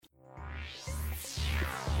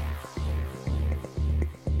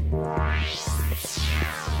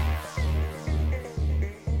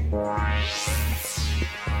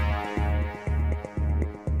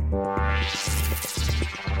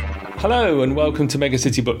Hello and welcome to Mega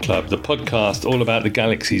City Book Club, the podcast all about the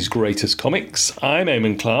galaxy's greatest comics. I'm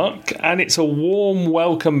Eamon Clark, and it's a warm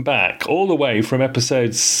welcome back all the way from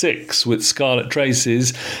episode 6 with Scarlet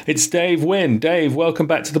Traces. It's Dave Wynn. Dave, welcome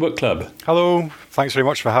back to the book club. Hello, thanks very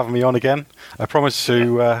much for having me on again. I promise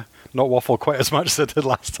to not waffle quite as much as I did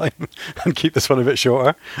last time and keep this one a bit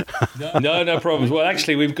shorter. No problems. Well,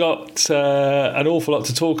 actually, we've got an awful lot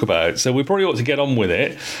to talk about, so we probably ought to get on with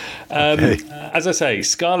it. Okay. As I say,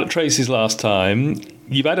 Scarlet Traces last time.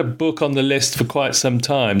 You've had a book on the list for quite some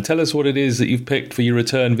time. Tell us what it is that you've picked for your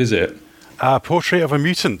return visit. Portrait of a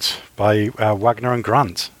Mutant by Wagner and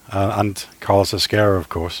Grant and Carlos Ezquerra, of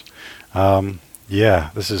course.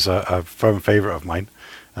 This is a firm favourite of mine.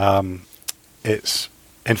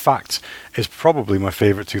 In fact, it's probably my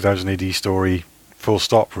favourite 2000 AD story, full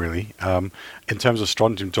stop, really. In terms of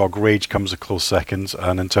Strontium Dog, Rage comes a close second,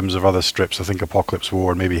 and in terms of other strips, I think Apocalypse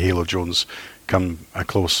War and maybe Halo Jones come a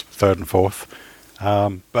close third and fourth.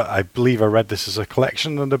 But I believe I read this as a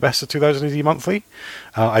collection in the Best of 2000 AD monthly.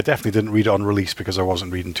 I definitely didn't read it on release because I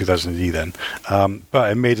wasn't reading 2000 AD then.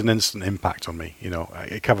 But it made an instant impact on me. You know,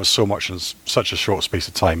 it covers so much in such a short space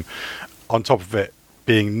of time. On top of it,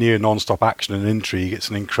 being near non-stop action and intrigue, it's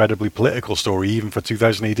an incredibly political story, even for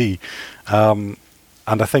 2000 AD.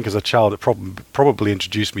 And I think as a child, it probably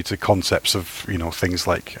introduced me to concepts of, you know, things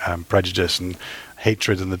like prejudice and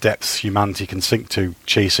hatred and the depths humanity can sink to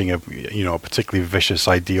chasing a particularly vicious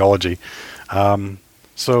ideology. It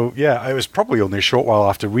was probably only a short while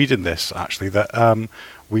after reading this, actually, that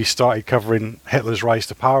we started covering Hitler's rise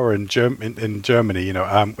to power in Germany,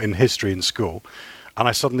 in history in school. And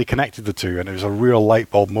I suddenly connected the two, and it was a real light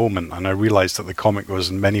bulb moment. And I realised that the comic was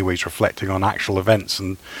in many ways reflecting on actual events,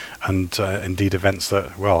 and indeed events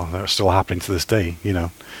that are still happening to this day. You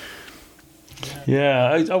know.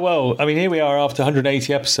 Yeah, here we are after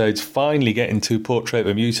 180 episodes, finally getting to Portrait of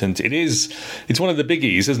a Mutant. It's one of the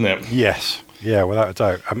biggies, isn't it? Yes. Yeah, without a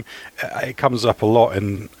doubt. It comes up a lot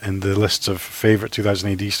in the lists of favourite 2000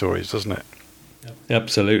 AD stories, doesn't it?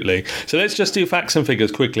 Absolutely. So let's just do facts and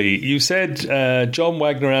figures quickly. You said John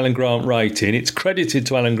Wagner, Alan Grant writing. It's credited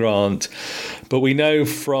to Alan Grant, but we know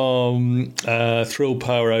from Thrill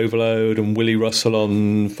Power Overload and Willie Russell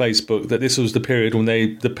on Facebook that this was the period when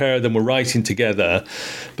the pair of them were writing together,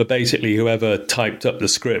 but basically whoever typed up the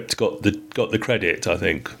script got the credit, I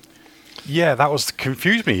think. Yeah, that was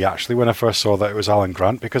confused me, actually, when I first saw that it was Alan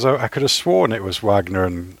Grant, because I could have sworn it was Wagner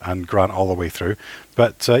and Grant all the way through.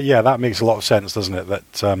 But, that makes a lot of sense, doesn't it?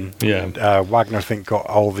 That Wagner, I think, got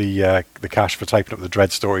all the cash for typing up the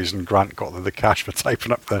Dread stories, and Grant got the cash for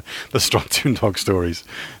typing up the Strontium Dog stories.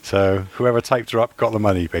 So whoever typed her up got the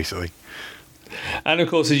money, basically. And of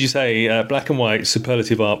course, as you say, black and white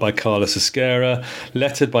superlative art by Carlos Ezquerra,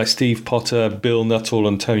 lettered by Steve Potter, Bill Nuttall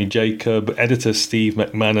and Tony Jacob, editor Steve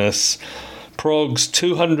McManus. Progs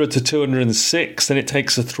 200 to 206, then it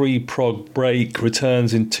takes a 3-prog break,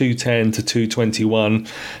 returns in 210 to 221,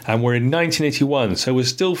 and we're in 1981, so we're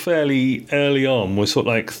still fairly early on. We're sort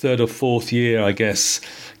of like third or fourth year, I guess,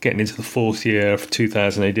 getting into the fourth year of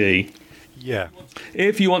 2000 AD. Yeah.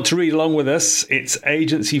 If you want to read along with us, it's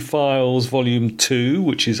Agency Files Volume 2,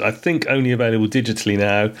 which is, I think, only available digitally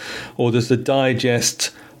now, or there's the Digest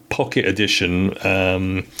Pocket Edition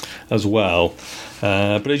as well.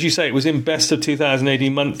 But as you say, it was in Best of 2000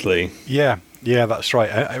 AD Monthly. Yeah, that's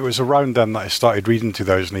right. It was around then that I started reading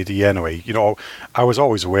 2000 AD anyway. You know, I was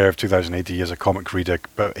always aware of 2000 AD as a comic reader,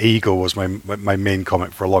 but Eagle was my main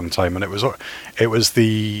comic for a long time, and it was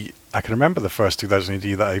the... I can remember the first 2000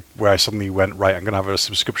 AD where I suddenly went, right, I'm going to have a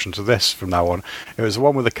subscription to this from now on. It was the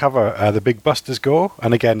one with the cover, The Big Busters Go,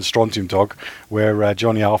 and again, Strontium Dog, where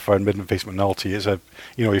Johnny Alpha and Midnight Face McNulty is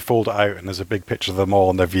you fold it out and there's a big picture of them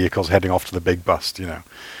all in their vehicles heading off to the big bust, Yeah,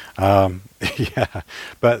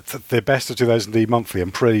 but the Best of 2000 AD monthly, I'm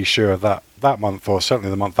pretty sure that month, or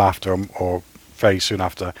certainly the month after, or very soon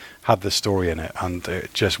after, had this story in it, and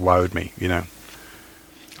it just wowed me,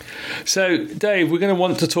 So, Dave, we're going to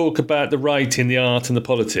want to talk about the writing, the art and the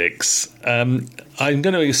politics. I'm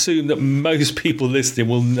going to assume that most people listening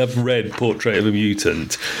will have read Portrait of a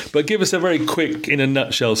Mutant, but give us a very quick, in a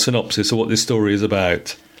nutshell, synopsis of what this story is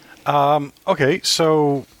about. Okay,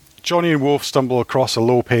 so Johnny and Wolf stumble across a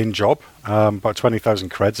low-paying job, about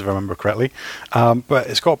 20,000 creds, if I remember correctly. But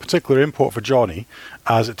it's got particular import for Johnny,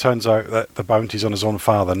 as it turns out that the bounty's on his own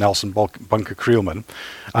father, Nelson Bunker Creelman.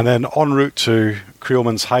 And then en route to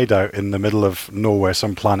Creelman's hideout in the middle of nowhere,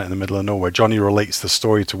 some planet in the middle of nowhere, Johnny relates the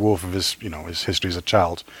story to Wolf of his history as a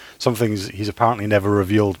child, some things he's apparently never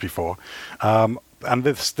revealed before. And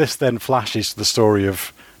this then flashes to the story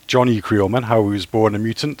of Johnny Creelman, how he was born a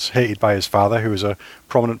mutant, hated by his father, who was a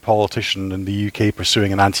prominent politician in the UK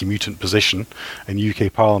pursuing an anti-mutant position in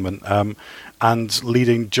UK Parliament, and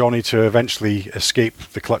leading Johnny to eventually escape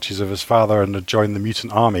the clutches of his father and to join the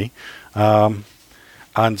mutant army. And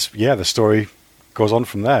yeah, the story goes on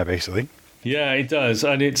from there, basically. Yeah, it does.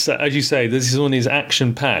 And it's, as you say, this one is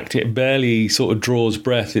action-packed. It barely sort of draws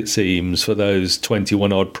breath, it seems, for those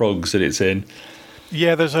 21-odd progs that it's in.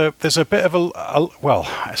 Yeah, there's a bit of a well,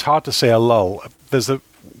 it's hard to say a lull.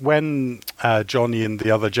 When Johnny and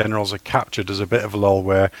the other generals are captured, there's a bit of a lull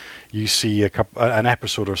where you see an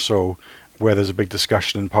episode or so where there's a big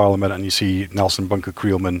discussion in Parliament, and you see Nelson Bunker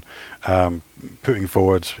Creelman putting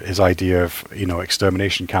forward his idea of,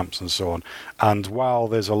 extermination camps and so on. And while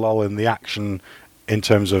there's a lull in the action in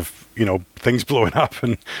terms of, things blowing up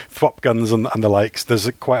and thwop guns and the likes, there's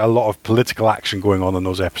quite a lot of political action going on in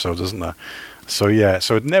those episodes, isn't there? So yeah,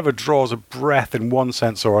 so it never draws a breath in one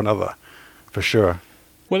sense or another, for sure.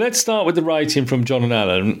 Well, let's start with the writing from John and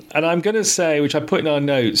Alan. And I'm going to say, which I put in our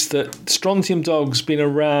notes, that Strontium Dog's been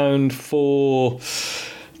around for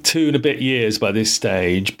 2 and a bit years by this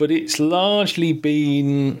stage, but it's largely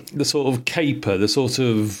been the sort of caper, the sort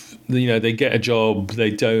of, they get a job,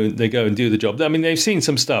 they go and do the job. I mean, they've seen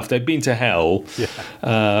some stuff. They've been to hell.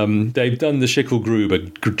 Yeah. They've done the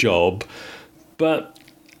Schicklgruber job. But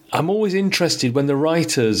I'm always interested when the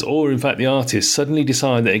writers, or in fact the artists, suddenly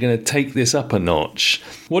decide that they're going to take this up a notch.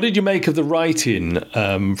 What did you make of the writing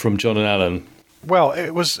from John and Alan? Well,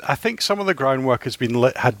 I think some of the groundwork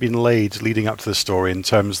had been laid leading up to the story, in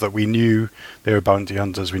terms that we knew they were bounty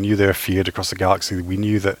hunters, we knew they were feared across the galaxy, we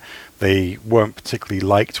knew that they weren't particularly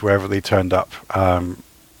liked wherever they turned up.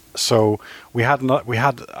 So we had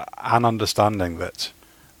an understanding that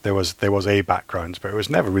there was a background, but it was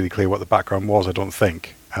never really clear what the background was, I don't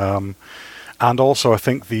think. And also, I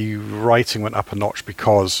think the writing went up a notch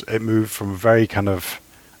because it moved from very kind of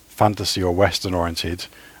fantasy or Western oriented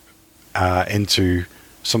into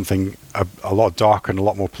something a lot darker and a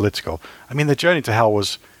lot more political. I mean, the Journey to Hell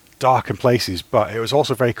was dark in places, but it was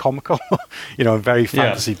also very comical, and very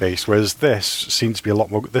fantasy based. Whereas this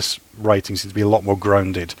writing seems to be a lot more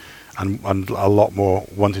grounded and a lot more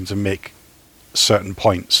wanting to make certain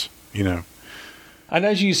points, And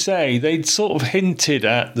as you say, they'd sort of hinted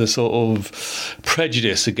at the sort of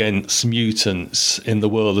prejudice against mutants in the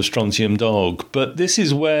world of Strontium Dog. But this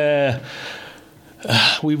is where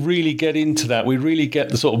we really get into that. We really get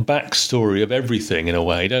the sort of backstory of everything in a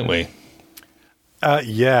way, don't we?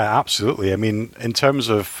 Yeah, absolutely. I mean, in terms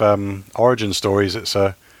of origin stories, it's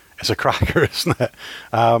a cracker, isn't it?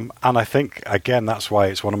 And I think, again, that's why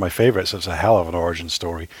it's one of my favourites. It's a hell of an origin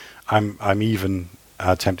story. I'm even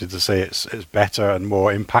tempted to say it's better and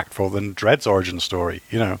more impactful than Dread's origin story.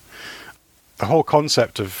 The whole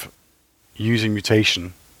concept of using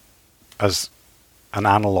mutation as an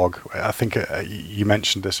analog, I think you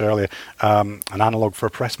mentioned this earlier, an analog for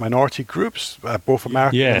oppressed minority groups. Both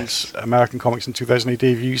American comics in 2008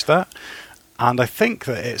 have used that. And I think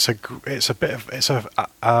that it's a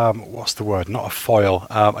what's the word? Not a foil,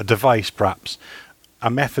 a device perhaps. A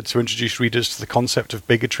method to introduce readers to the concept of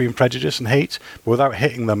bigotry and prejudice and hate, but without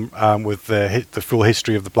hitting them with the full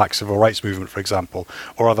history of the Black Civil Rights Movement, for example,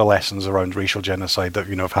 or other lessons around racial genocide that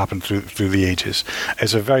have happened through the ages.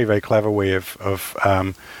 It's a very, very clever way of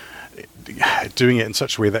doing it in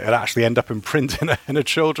such a way that it actually end up in print in a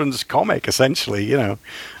children's comic, essentially.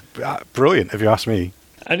 Brilliant, if you ask me.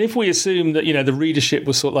 And if we assume that the readership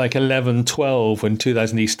was sort of like 11, 12 when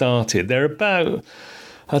 2000 started, they're about,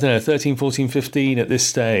 I don't know, 13, 14, 15 at this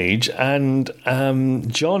stage. And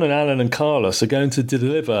John and Alan and Carlos are going to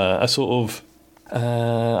deliver a sort of,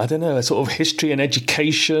 a sort of history and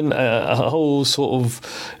education, a whole sort of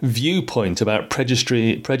viewpoint about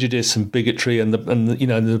prejudice and bigotry and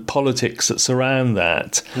the politics that surround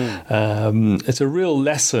that. It's a real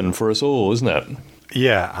lesson for us all, isn't it?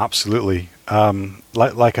 Yeah, absolutely.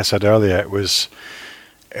 Like I said earlier, it was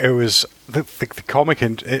the comic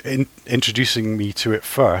in introducing me to it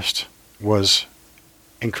first was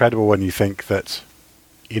incredible when you think that,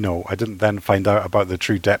 I didn't then find out about the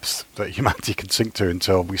true depths that humanity could sink to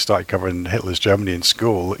until we started covering Hitler's Germany in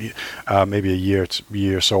school, maybe a year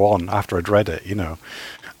or so on after I'd read it,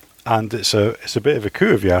 And it's a bit of a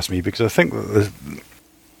coup, if you ask me, because I think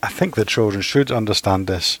that children should understand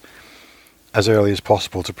this as early as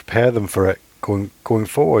possible to prepare them for it going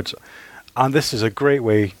forward. And this is a great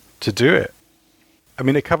way to do it. I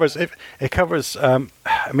mean, if we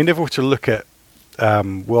were to look at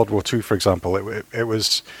World War II, for example, it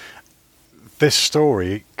was this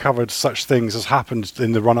story covered such things as happened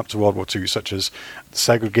in the run-up to World War II, such as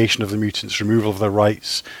segregation of the mutants, removal of their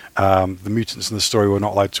rights. The mutants in the story were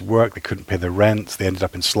not allowed to work. They couldn't pay their rent. They ended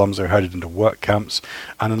up in slums. They were herded into work camps.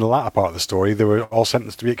 And in the latter part of the story, they were all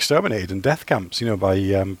sentenced to be exterminated in death camps,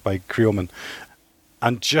 by Creelman.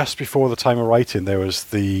 And just before the time of writing, there was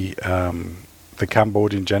the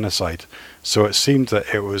Cambodian genocide. So it seemed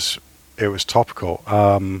that it was topical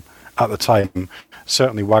at the time.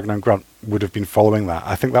 Certainly Wagner and Grant would have been following that.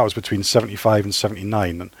 I think that was between 75 and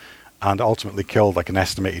 79, and ultimately killed like an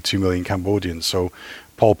estimated 2 million Cambodians. So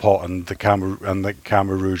Pol Pot and the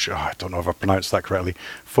Khmer Rouge, I don't know if I pronounced that correctly,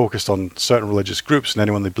 focused on certain religious groups and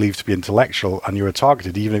anyone they believed to be intellectual, and you were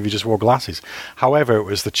targeted even if you just wore glasses. However, it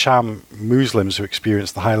was the Cham Muslims who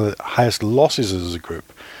experienced the highest losses as a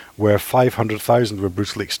group, where 500,000 were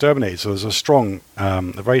brutally exterminated. So there's a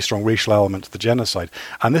very strong racial element to the genocide.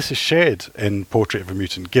 And this is shared in Portrait of a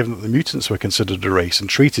Mutant, given that the mutants were considered a race and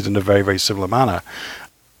treated in a very, very similar manner.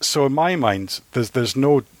 So in my mind, there's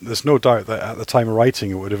no doubt that at the time of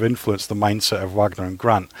writing it would have influenced the mindset of Wagner and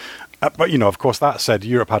Grant. But, of course, that said,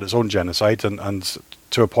 Europe had its own genocide, and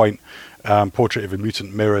to a point, Portrait of a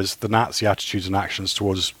Mutant mirrors the Nazi attitudes and actions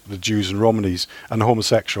towards the Jews and Romanis and the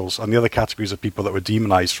homosexuals and the other categories of people that were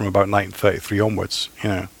demonized from about 1933 onwards,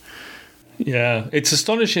 Yeah, it's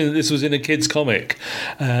astonishing that this was in a kid's comic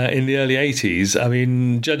in the early 80s. I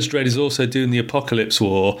mean, Judge Dredd is also doing the Apocalypse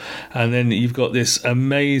War, and then you've got this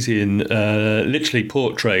amazing, literally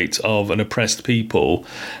portrait of an oppressed people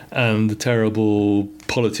and the terrible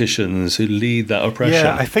politicians who lead that oppression.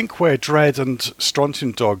 Yeah, I think where Dredd and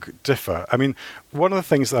Strontium Dog differ, I mean, one of the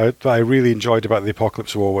things that I really enjoyed about the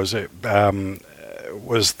Apocalypse War was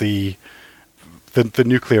the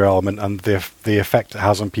nuclear element and the effect it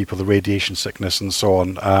has on people, the radiation sickness and so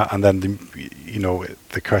on, and then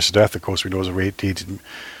the Cursed Earth, of course, we know is a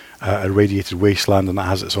radiated wasteland, and that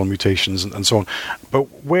has its own mutations and so on. But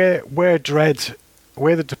where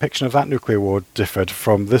the depiction of that nuclear war differed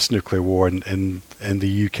from this nuclear war in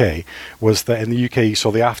the UK was that in the UK you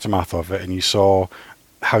saw the aftermath of it, and you saw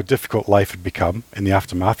how difficult life had become in the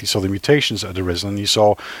aftermath. You saw the mutations that had arisen, and you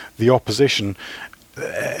saw the opposition.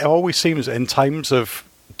 It always seems in times of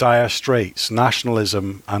dire straits,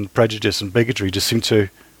 nationalism and prejudice and bigotry just seem to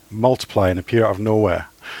multiply and appear out of nowhere.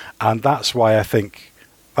 And that's why I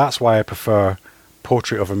prefer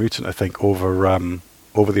Portrait of a Mutant, I think, over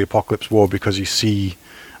the Apocalypse War, because you see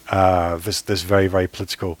this very, very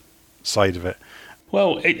political side of it.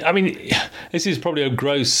 Well, this is probably a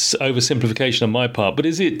gross oversimplification on my part, but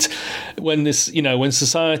is it when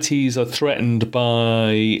societies are threatened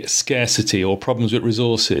by scarcity or problems with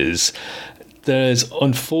resources, there's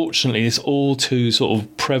unfortunately this all too sort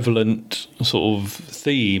of prevalent sort of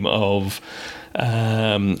theme of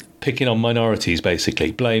picking on minorities,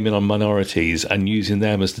 basically blaming on minorities and using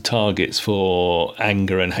them as the targets for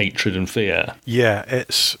anger and hatred and fear. Yeah,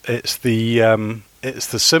 it's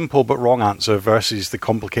the simple but wrong answer versus the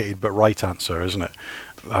complicated but right answer, isn't it?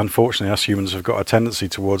 Unfortunately, us humans have got a tendency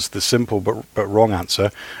towards the simple but wrong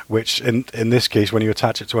answer, which in this case, when you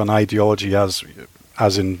attach it to an ideology as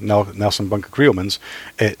in Nelson Bunker Creelman's,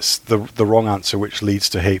 it's the wrong answer, which leads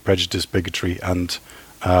to hate, prejudice, bigotry, and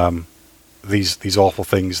these awful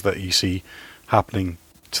things that you see happening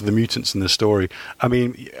to the mutants in this story. I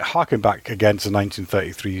mean, harking back again to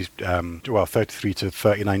 1933, 33 to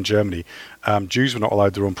 39 Germany, Jews were not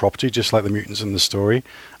allowed their own property, just like the mutants in the story.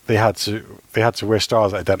 They had to wear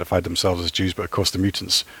stars that identified themselves as Jews, but of course the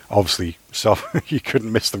mutants, obviously, you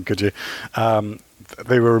couldn't miss them, could you?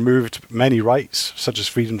 They were removed many rights, such as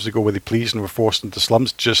freedoms to go where they pleased, and were forced into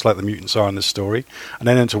slums, just like the mutants are in this story, and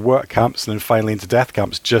then into work camps, and then finally into death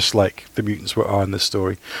camps, just like the mutants are in this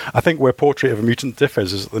story. I think where Portrait of a Mutant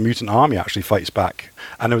differs is that the mutant army actually fights back,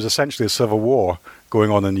 and there was essentially a civil war going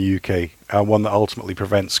on in the UK, one that ultimately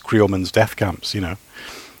prevents Creelman's death camps,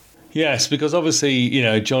 Yes, because obviously,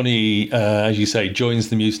 Johnny, as you say, joins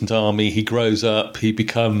the mutant army. He grows up. He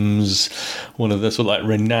becomes one of the sort of like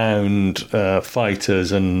renowned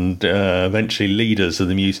fighters and eventually leaders of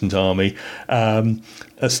the mutant army.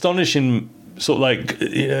 Astonishing sort of like,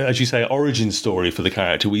 as you say, origin story for the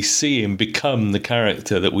character. We see him become the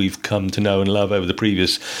character that we've come to know and love over the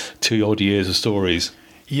previous 2 odd years of stories.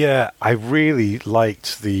 Yeah, I really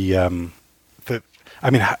liked I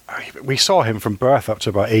mean, we saw him from birth up to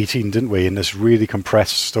about 18, didn't we, in this really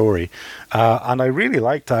compressed story. And I really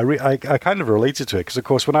liked it. I kind of related to it because, of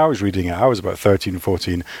course, when I was reading it, I was about 13,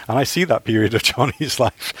 14, and I see that period of Johnny's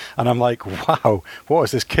life, and I'm like, wow, what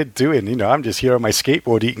is this kid doing? You know, I'm just here on my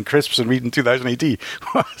skateboard eating crisps and reading 2000 AD.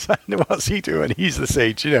 What's he doing? He's this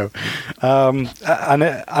age, you know.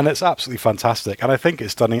 And it's absolutely fantastic, and I think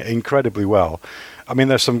it's done incredibly well. I mean,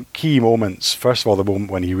 there's some key moments. First of all, the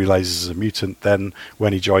moment when he realizes he's a mutant, then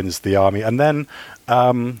when he joins the army, and then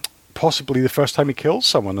possibly the first time he kills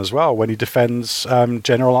someone as well, when he defends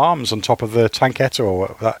General Arms on top of the Tanketto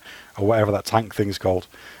or whatever that tank thing's called.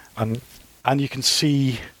 And you can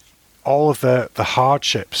see all of the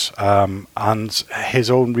hardships and his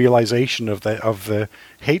own realization of the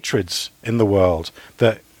hatreds in the world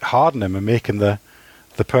that harden him and make him the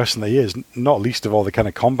person that he is, not least of all the kind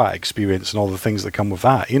of combat experience and all the things that come with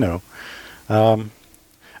that, you know. And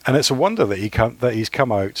it's a wonder that he's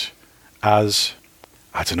come out as,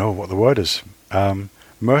 I don't know what the word is,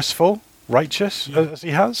 merciful, righteous, as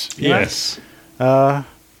he has. Yes.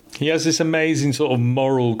 He has this amazing sort of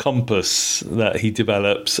moral compass that he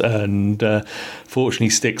develops, and fortunately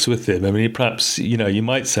sticks with him. I mean, perhaps, you know, you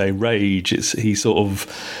might say rage. He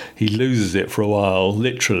loses it for a while,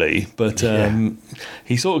 literally, but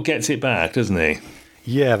he sort of gets it back, doesn't he?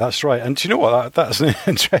 Yeah, that's right. And do you know what? That's an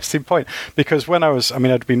interesting point, because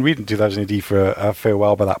I'd been reading 2000 AD for a fair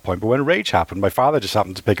while by that point, but when Rage happened, my father just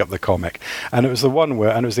happened to pick up the comic, and it was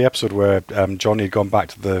the episode where Johnny had gone back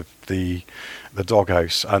to the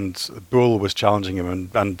doghouse, and Bull was challenging him,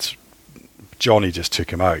 and Johnny just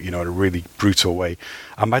took him out, you know, in a really brutal way.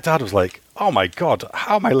 And my dad was like, oh my God,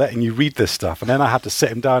 how am I letting you read this stuff? And then I had to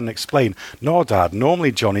sit him down and explain, no, Dad,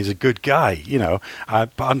 normally Johnny's a good guy, you know,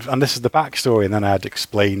 and this is the backstory. And then I had to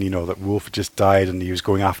explain, you know, that Wolf just died and he was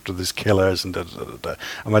going after these killers, and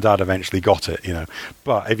my dad eventually got it, you know.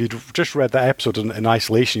 But if you'd just read that episode in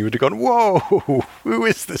isolation, you would have gone, whoa, who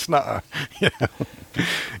is this nutter? You know?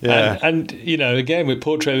 Yeah. And you know, again, with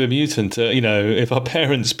Portrait of a Mutant, you know, if our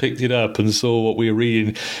parents picked it up and saw what we were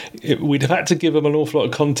reading, we'd have had to give them an awful lot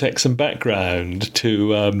of context and background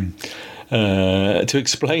to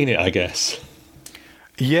explain it, I guess.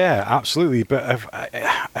 Yeah, absolutely. But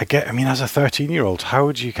I mean, as a 13-year-old, how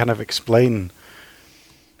would you kind of explain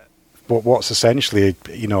what's essentially,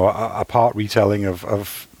 you know, a part retelling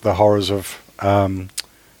of the horrors of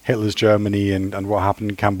Hitler's Germany and what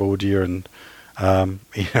happened in Cambodia, and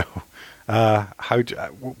you know,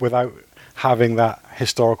 without having that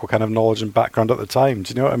historical kind of knowledge and background at the time?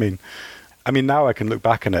 Do you know what I mean? I mean, now I can look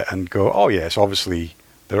back on it and go, oh yes, obviously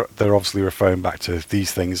they're obviously referring back to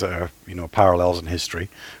these things that are, you know, parallels in history.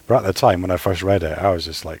 But at the time when I first read it, I was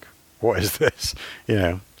just like, what is this? You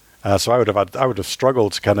know, so I would have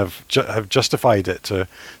struggled to kind of have justified it to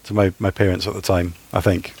my parents at the time, I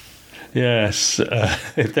think. Yes,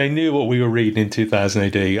 if they knew what we were reading in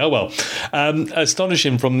 2000 AD. Oh well,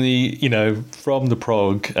 astonishing from the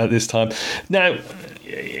prog at this time. Now,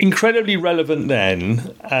 incredibly relevant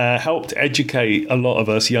then, helped educate a lot of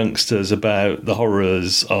us youngsters about the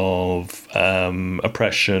horrors of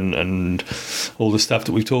oppression and all the stuff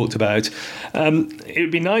that we've talked about. It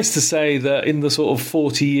would be nice to say that in the sort of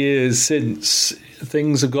 40 years since,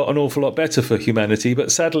 things have got an awful lot better for humanity,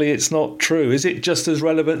 but sadly it's not true. Is it just as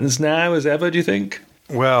relevant as now as ever, do you think?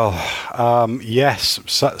 Well, yes,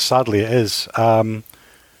 sadly it is. I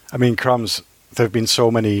mean, crumbs, there have been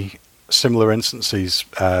so many similar instances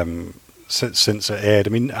since it aired. I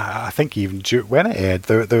mean, I think even when it aired,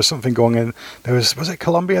 there was something going on. Was it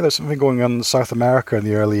Colombia? There was something going on in South America in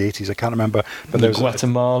the early 80s. I can't remember. But the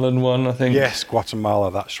Guatemalan one, I think. Yes,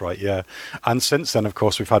 Guatemala, that's right, yeah. And since then, of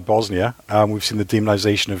course, we've had Bosnia. We've seen the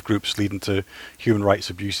demonization of groups leading to human rights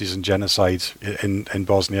abuses and genocide in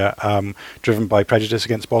Bosnia, driven by prejudice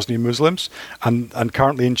against Bosnian Muslims. And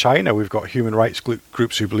currently in China, we've got human rights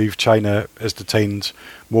groups who believe China has detained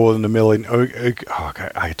more than 1 million,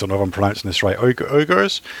 I don't know if I'm pronouncing this right,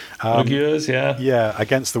 Uyghurs? Uyghurs, yeah. Yeah,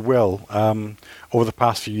 against the will, over the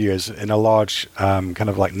past few years in a large kind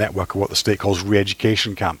of like network of what the state calls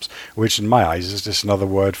re-education camps, which in my eyes is just another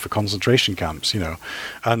word for concentration camps, you know,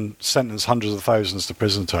 and sentence hundreds of thousands to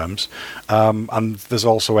prison terms. And there's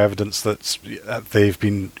also evidence that they've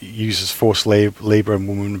been used as forced labour, and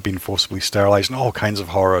women have been forcibly sterilised, and all kinds of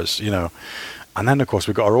horrors, you know. And then, of course,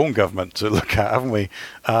 we've got our own government to look at, haven't we?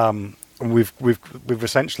 We've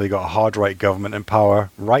essentially got a hard right government in power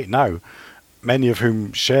right now, many of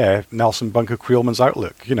whom share Nelson Bunker Creelman's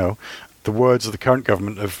outlook, you know. the words of the current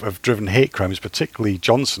government have driven hate crimes, particularly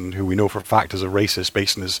Johnson, who we know for a fact is a racist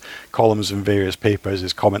based on his columns in various papers,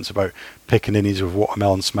 his comments about pickaninnies with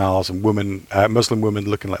watermelon smells and Muslim women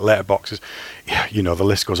looking like letterboxes. Yeah, the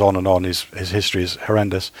list goes on and on. His history is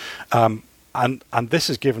horrendous. And this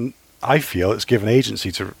has given, I feel, it's given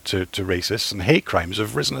agency to racists, and hate crimes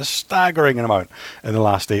have risen a staggering amount in the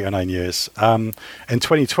last 8 or 9 years. In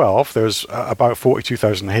 2012, there was about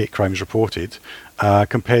 42,000 hate crimes reported,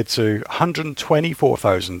 compared to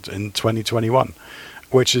 124,000 in 2021,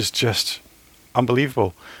 which is just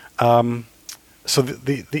unbelievable. So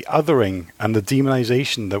the othering and the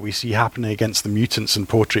demonization that we see happening against the mutants and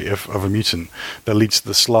portrait of a mutant that leads to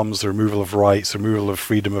the slums, the removal of rights, the removal of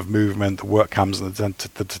freedom of movement, the work camps and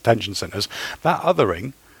the detention centres, that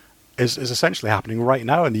othering is essentially happening right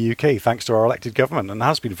now in the UK thanks to our elected government, and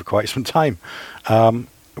has been for quite some time,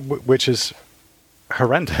 which is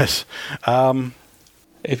horrendous.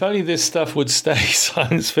 If only this stuff would stay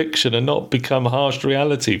science fiction and not become harsh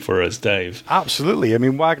reality for us, Dave. Absolutely. I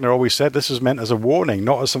mean, Wagner always said this is meant as a warning,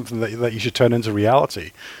 not as something that you should turn into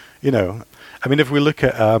reality. I mean, if we look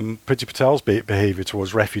at Priti Patel's behaviour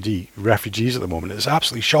towards refugees at the moment, it's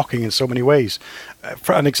absolutely shocking in so many ways.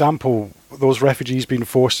 For an example, those refugees being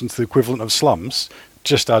forced into the equivalent of slums,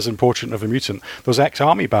 just as in Portrait of a Mutant, those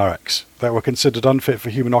ex-army barracks that were considered unfit for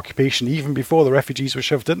human occupation even before the refugees were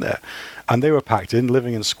shoved in there. And they were packed in,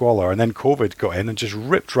 living in squalor, and then COVID got in and just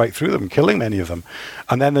ripped right through them, killing many of them.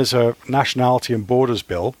 And then there's a Nationality and Borders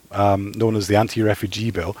Bill, known as the Anti-Refugee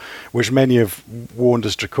Bill, which many have warned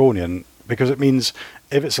as draconian, because it means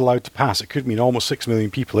if it's allowed to pass, it could mean almost 6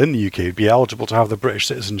 million people in the UK would be eligible to have their British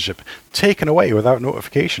citizenship taken away without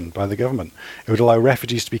notification by the government. It would allow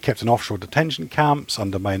refugees to be kept in offshore detention camps,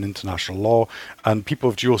 undermine international law, and people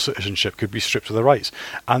of dual citizenship could be stripped of their rights.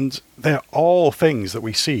 And they're all things that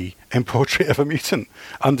we see in Portrait of a Mutant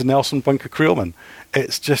under Nelson Bunker Creelman.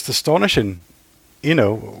 It's just astonishing,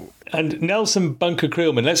 And Nelson Bunker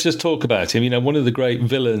Creelman, let's just talk about him, one of the great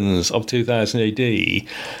villains of 2000 AD,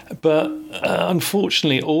 but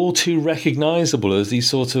unfortunately all too recognisable as these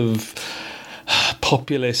sort of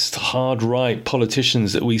populist, hard-right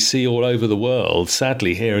politicians that we see all over the world,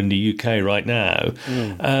 sadly here in the UK right now.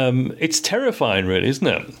 It's terrifying, really, isn't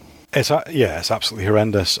it? It's absolutely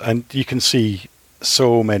horrendous. And you can see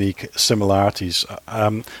so many similarities.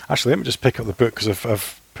 Actually, let me just pick up the book, because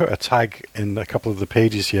I've put a tag in a couple of the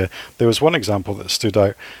pages here. There was one example that stood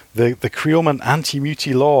out. The Creelman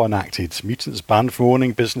anti-mutie law enacted. Mutants banned from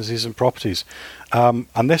owning businesses and properties.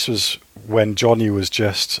 And this was when Johnny was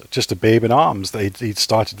just a babe in arms that he'd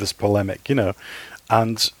started this polemic,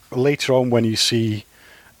 And later on, when you see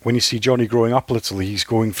Johnny growing up a little, he's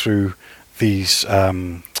going through these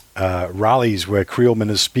rallies where Creelman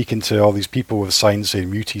is speaking to all these people with signs saying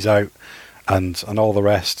 "Mutie's out" and all the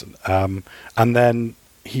rest. And then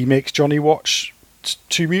he makes Johnny watch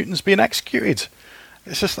two mutants being executed.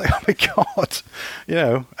 It's just like, oh my God,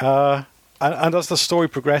 And as the story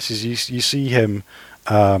progresses, you see him,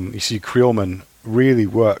 you see Creelman really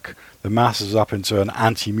work the masses up into an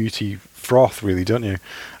anti-mutie froth, really, don't you?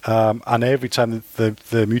 And every time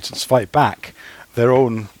the mutants fight back, their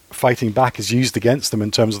own fighting back is used against them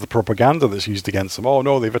in terms of the propaganda that's used against them. Oh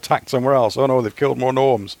no, they've attacked somewhere else. Oh no, they've killed more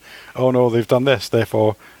gnomes. Oh no, they've done this.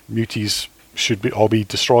 Therefore, muties should all be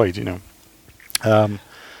destroyed. A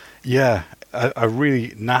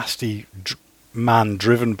really nasty man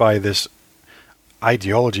driven by this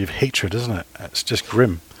ideology of hatred, isn't it? It's just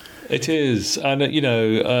grim. It is, and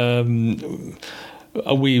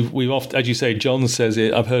we've often, as you say, John says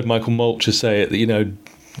it. I've heard Michael Mulcher say it. That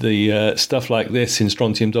the stuff like this in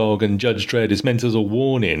Strontium Dog and Judge Dredd is meant as a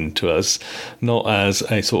warning to us, not as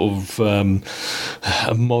a sort of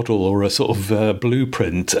a model or a sort of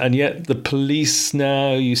blueprint. And yet the police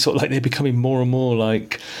now, they're becoming more and more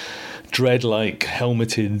like Dredd-like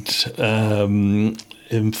helmeted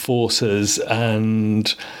enforcers.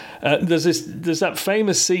 And there's that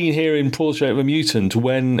famous scene here in Portrait of a Mutant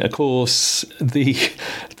when, of course, the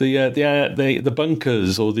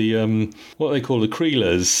bunkers, or the what they call the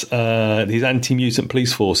Creelers, these anti-mutant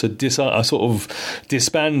police force are sort of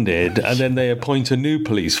disbanded, and then they appoint a new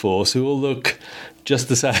police force who all look just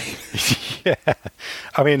the same. Yeah,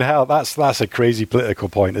 I mean, hell, that's a crazy political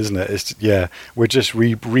point, isn't it? We're just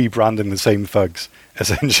rebranding the same thugs,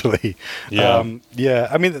 essentially. Yeah.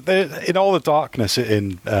 I mean, in all the darkness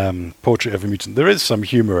in Portrait of a Mutant, there is some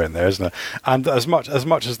humour in there, isn't there? And as much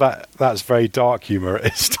as that's very dark humour,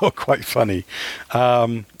 it's still quite funny.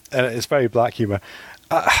 And it's very black humour.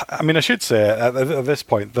 I mean, I should say at this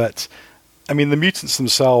point that, I mean, the mutants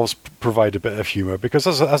themselves provide a bit of humour, because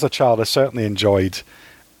as a child, I certainly enjoyed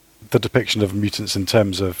the depiction of mutants in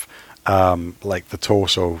terms of like the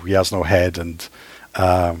torso, he has no head, and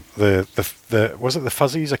the was it the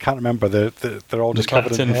fuzzies? I can't remember. They're all just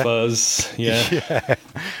covered in hair. Fuzz, yeah. Yeah.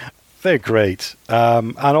 They're great.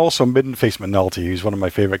 And also Midden-Face McNulty, who's one of my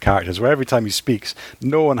favourite characters, where every time he speaks,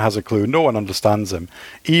 no one has a clue, no one understands him.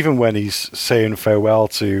 Even when he's saying farewell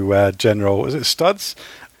to General, is it Studs?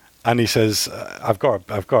 And he says, I've got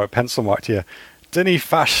a pencil marked here. Dinny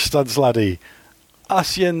fash Studs laddie.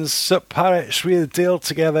 Us yins sup parrots we'll deal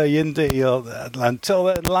together yindy until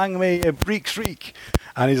then lang me a breek shriek.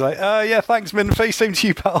 And he's like, yeah, thanks, Midden-Face, same to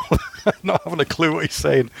you, pal. Not having a clue what he's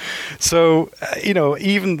saying. So,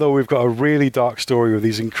 even though we've got a really dark story with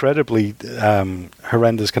these incredibly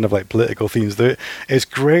horrendous kind of like political themes, it's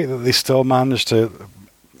great that they still manage to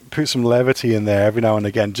put some levity in there every now and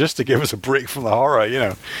again just to give us a break from the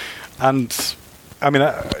horror, And, I mean,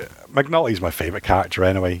 McNulty's my favourite character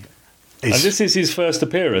anyway. And this is his first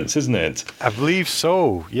appearance, isn't it? I believe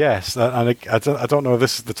so, yes. And I don't know if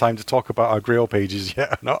this is the time to talk about our Grail pages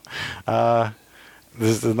yet or not. Well,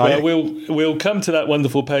 we'll come to that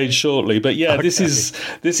wonderful page shortly. But yeah, okay. This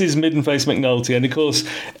is Midden-Face McNulty. And of course,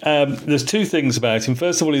 there's two things about him.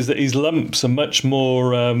 First of all is that his lumps are much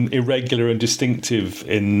more irregular and distinctive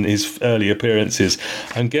in his early appearances.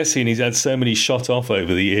 I'm guessing he's had so many shot off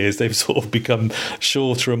over the years, they've sort of become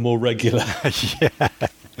shorter and more regular. Yeah.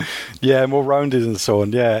 Yeah, more rounded and so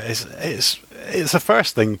on. Yeah, it's the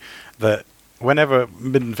first thing that whenever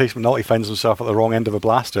Midden-Face McNulty finds himself at the wrong end of a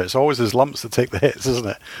blaster, it's always his lumps that take the hits, isn't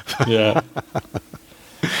it? Yeah.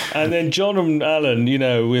 And then John and Alan,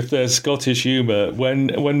 with their Scottish humour,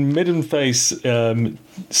 when Midden-Face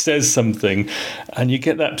says something, and you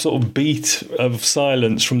get that sort of beat of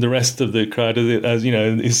silence from the rest of the crowd, as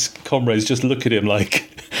his comrades just look at him like,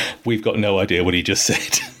 we've got no idea what he just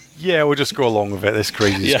said. Yeah, we'll just go along with it. This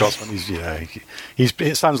crazy Scotsman,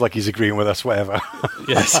 it sounds like he's agreeing with us, whatever.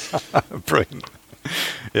 Yes. Brilliant.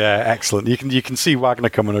 Yeah, excellent. You can see Wagner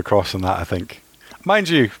coming across in that, I think. Mind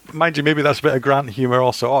you, maybe that's a bit of Grant humour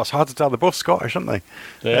also. Oh, it's hard to tell. They're both Scottish, aren't they?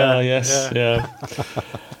 They are, yes. Yeah.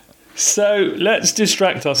 So let's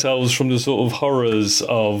distract ourselves from the sort of horrors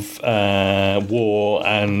of war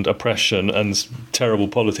and oppression and terrible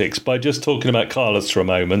politics by just talking about Carlos for a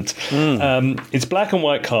moment. It's black and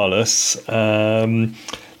white Carlos. It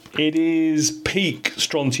is peak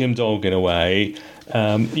Strontium Dog in a way.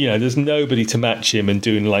 There's nobody to match him and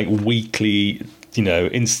doing like weekly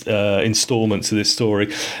installments of this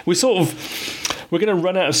story. We're going to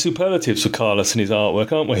run out of superlatives for Carlos and his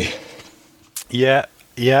artwork, aren't we? Yeah,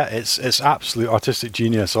 it's absolute artistic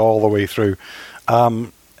genius all the way through.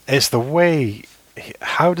 It's the way,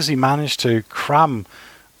 how does he manage to cram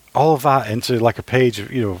all of that into like a page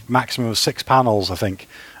of, maximum of 6 panels, I think.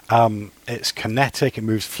 It's kinetic, it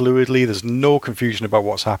moves fluidly, there's no confusion about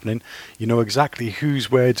what's happening. You know exactly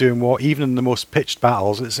who's where doing what, even in the most pitched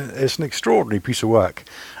battles. It's an extraordinary piece of work.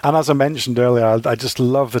 And as I mentioned earlier, I just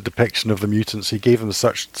love the depiction of the mutants. He gave them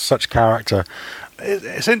such character.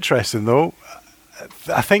 It's interesting though.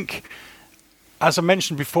 I think, as I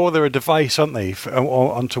mentioned before, they're a device, aren't they,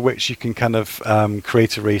 onto which you can kind of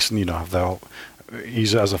create a race and,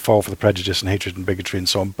 use it as a foil for the prejudice and hatred and bigotry and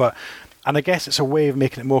so on. And I guess it's a way of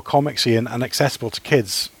making it more comicsy and accessible to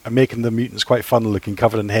kids and making the mutants quite fun looking,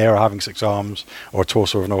 covered in hair or having 6 arms or a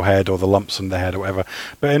torso with no head or the lumps in the head or whatever.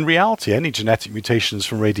 But in reality, any genetic mutations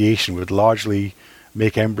from radiation would largely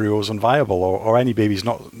make embryos unviable or any babies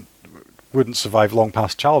wouldn't survive long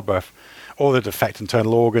past childbirth. Or they'd affect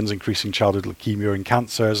internal organs, increasing childhood leukemia and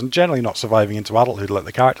cancers, and generally not surviving into adulthood like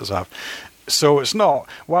the characters have. So it's not.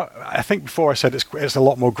 Well, I think before I said it's a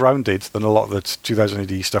lot more grounded than a lot of the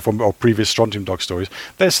 2000 AD stuff or previous Strontium Dog stories.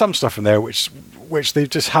 There's some stuff in there which they've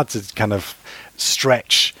just had to kind of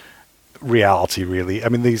stretch reality, really. I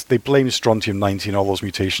mean, they blame Strontium-90 and all those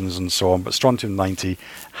mutations and so on, but Strontium-90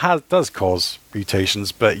 does cause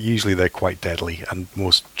mutations, but usually they're quite deadly, and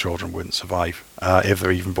most children wouldn't survive if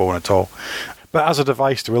they're even born at all. But as a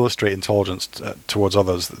device to illustrate intelligence towards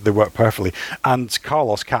others, they work perfectly. And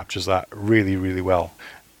Carlos captures that really, really well.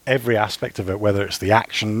 Every aspect of it, whether it's the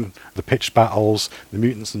action, the pitched battles, the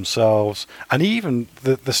mutants themselves, and even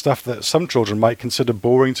the stuff that some children might consider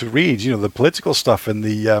boring to read. The political stuff in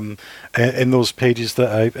the in those pages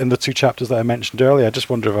in the 2 chapters that I mentioned earlier.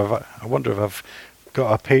 I wonder if I've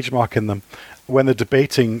got a page mark in them when they're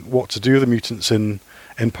debating what to do with the mutants in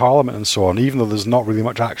Parliament and so on. Even though there's not really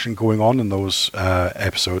much action going on in those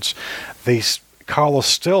episodes, Carlos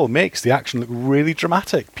still makes the action look really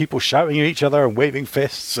dramatic. People shouting at each other and waving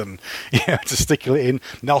fists and gesticulating.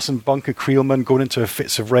 Nelson Bunker Creelman going into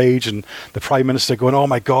fits of rage, and the Prime Minister going, "Oh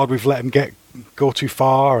my God, we've let him go too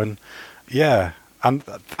far." And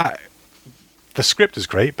that the script is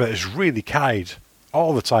great, but it's really carried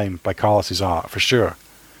all the time by Carlos's art, for sure.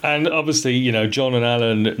 And obviously, you know, John and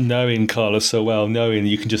Alan, knowing Carlos so well, knowing that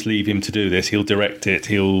you can just leave him to do this, he'll direct it,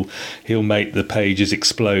 he'll make the pages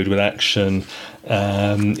explode with action.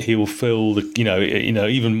 He will fill the, you know,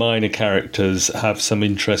 even minor characters have some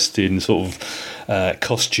interesting sort of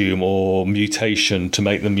costume or mutation to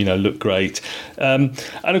make them, you know, look great. And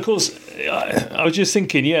of course, I was just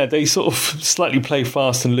thinking, they sort of slightly play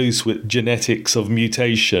fast and loose with genetics of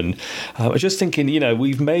mutation. I was just thinking, you know,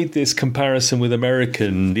 we've made this comparison with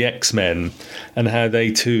the X-Men, and how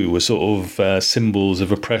they too were sort of symbols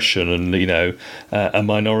of oppression and, you know, a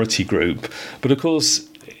minority group. But of course,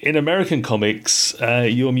 in American comics,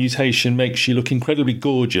 your mutation makes you look incredibly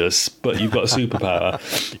gorgeous, but you've got a superpower.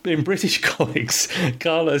 But in British comics,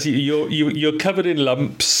 Carlos, you're covered in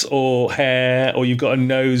lumps or hair, or you've got a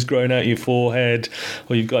nose growing out your forehead,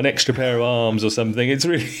 or you've got an extra pair of arms or something.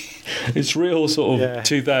 It's real sort of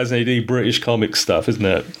 2000 AD British comic stuff, isn't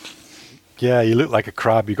it? Yeah, you look like a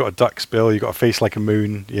crab. You've got a duck's bill. You've got a face like a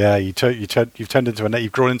moon. Yeah, you've turned into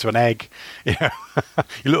you've grown into an egg. Yeah,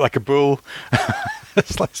 you look like a bull.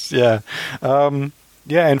 It's like,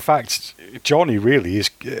 in fact, Johnny really is,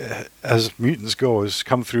 as mutants go, has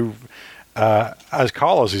come through, as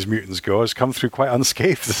Carlos's mutants go, has come through quite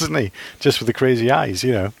unscathed, isn't he? Just with the crazy eyes,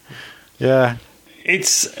 you know. Yeah.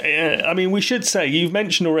 It's, I mean, we should say, you've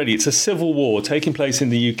mentioned already, it's a civil war taking place in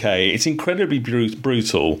the UK. It's incredibly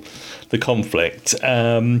brutal, the conflict.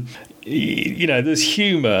 You know, there's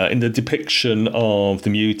humour in the depiction of the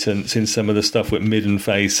mutants in some of the stuff with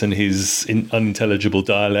Midden-Face and his unintelligible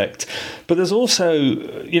dialect. But there's also,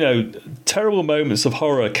 you know, terrible moments of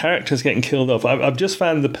horror, characters getting killed off. I've just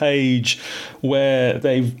found the page where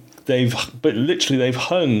they've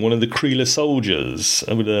hung one of the Kreeler soldiers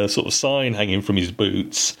with a sort of sign hanging from his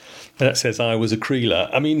boots that says, "I was a Kreeler."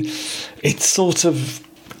 I mean, it's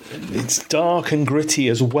dark and gritty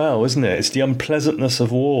as well, isn't it? It's the unpleasantness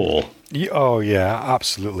of war. Oh yeah,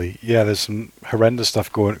 absolutely. Yeah, there's some horrendous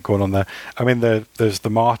stuff going on there. I mean, there's the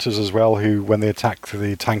martyrs as well, who, when they attack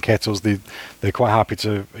the Tanketos, they're quite happy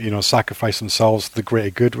to, you know, sacrifice themselves for the greater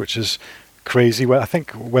good, which is crazy. Well, I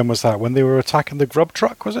think, when was that? When they were attacking the grub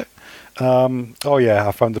truck, was it?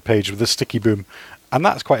 I found the page with the sticky boom, and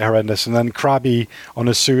that's quite horrendous. And then Krabby on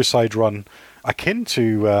his suicide run, akin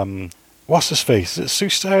to what's his face? Is it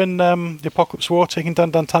Sooster in the Apocalypse War taking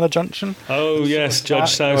down Dantana Junction? Oh yes,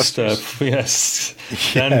 Judge Souster. Yes,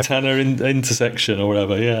 Dantana intersection or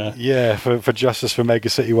whatever. Yeah, for Justice for Mega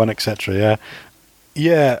City 1, etc.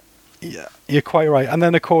 Yeah, you're quite right. And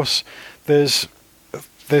then of course there's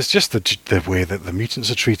just the way that the mutants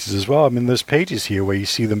are treated as well. I mean, there's pages here where you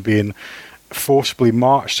see them being forcibly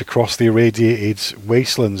marched across the irradiated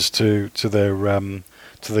wastelands to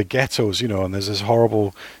the ghettos, you know, and there's this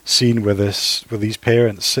horrible scene where these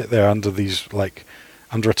parents sit there under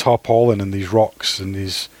a tarpaulin and these rocks and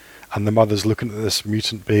the mother's looking at this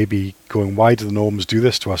mutant baby going, "Why do the gnomes do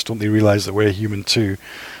this to us? Don't they realize that we're human too?"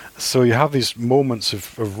 So you have these moments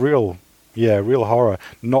of real horror,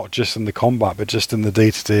 not just in the combat, but just in the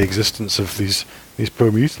day-to-day existence of these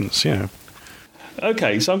poor mutants, you know.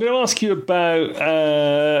 Okay, so I'm going to ask you about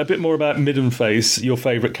a bit more about Midden-Face, your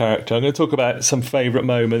favourite character. I'm going to talk about some favourite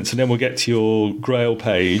moments, and then we'll get to your Grail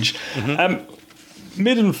page. Mm-hmm.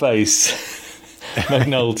 Midden-Face,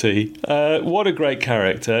 McNulty, what a great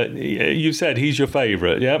character. You said he's your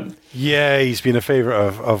favourite, yeah? Yeah, he's been a favourite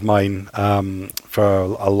of mine for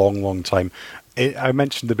a long, long time. I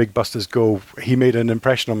mentioned the Big Busters Go. He made an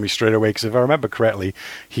impression on me straight away, because if I remember correctly,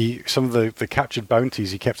 some of the captured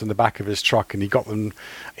bounties he kept in the back of his truck, and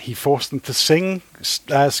he forced them to sing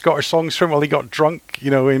Scottish songs for him while he got drunk, you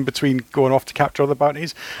know, in between going off to capture other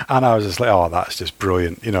bounties. And I was just like, oh, that's just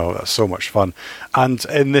brilliant, you know, that's so much fun. And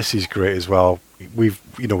in this, he's great as well. We've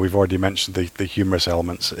already mentioned the humorous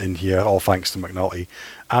elements in here, all thanks to McNulty.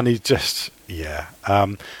 And he just, I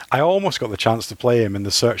almost got the chance to play him in the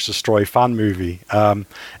Search Destroy fan movie.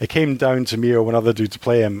 It came down to me or one other dude to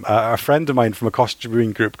play him. A friend of mine from a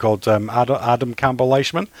costuming group called Adam Campbell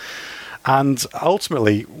Leishman. And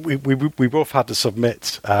ultimately, we both had to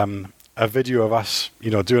submit a video of us,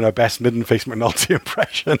 you know, doing our best Midden-Face McNulty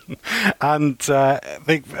impression. And I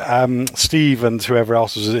think Steve and whoever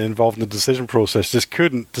else was involved in the decision process just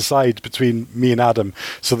couldn't decide between me and Adam.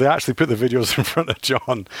 So they actually put the videos in front of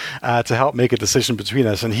John to help make a decision between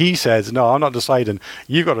us. And he said, "No, I'm not deciding.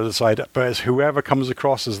 You've got to decide. But it's whoever comes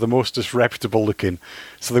across as the most disreputable looking."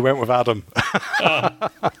 So they went with Adam.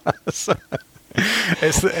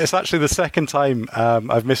 It's actually the second time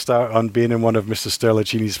I've missed out on being in one of Mr.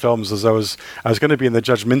 Sterlachini's films, as I was going to be in the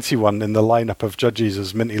Judge Minty one in the lineup of judges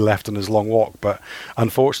as Minty left on his long walk, but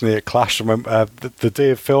unfortunately it clashed with the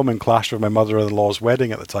day of filming clashed with my mother-in-law's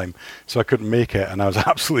wedding at the time, so I couldn't make it, and I was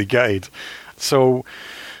absolutely gutted. So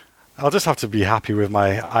I'll just have to be happy with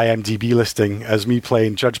my IMDb listing as me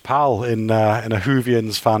playing Judge Pal in a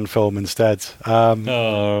Whovians fan film instead.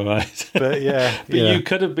 Oh, right. But yeah. But you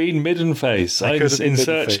could have been Midden Face.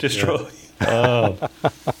 Insert Destroy. Yeah. Oh.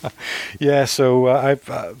 Yeah, so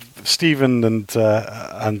Stephen and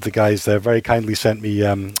the guys there very kindly sent me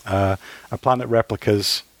a Planet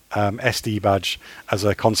Replicas SD badge as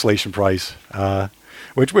a consolation prize,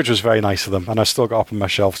 which was very nice of them, and I still got up on my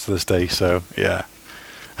shelves to this day, so yeah.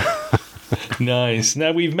 Nice.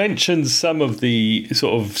 Now, we've mentioned some of the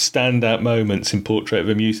sort of standout moments in Portrait of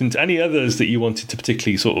a Mutant. Any others that you wanted to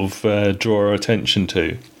particularly sort of draw our attention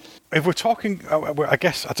to? If we're talking, I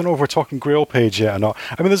guess, I don't know if we're talking Grail Page yet or not.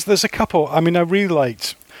 I mean, there's a couple. I mean, I really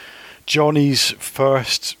liked Johnny's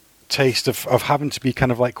first taste of having to be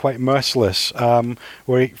kind of like quite merciless,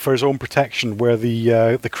 where for his own protection, where the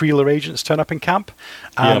Kreeler agents turn up in camp,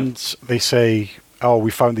 and they say, oh,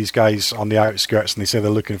 we found these guys on the outskirts, and they say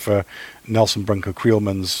they're looking for Nelson Brunko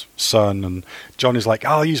Creelman's son, and Johnny's like,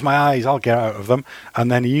 I'll use my eyes, I'll get out of them,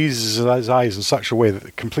 and then he uses his eyes in such a way that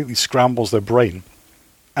it completely scrambles their brain.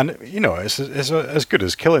 And, you know, it's as good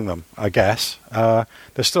as killing them, I guess. They're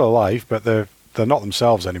still alive, but they're not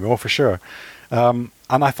themselves anymore, for sure. And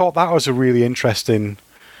I thought that was a really interesting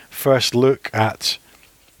first look at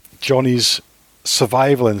Johnny's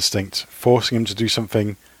survival instinct, forcing him to do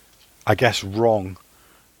something, I guess, wrong,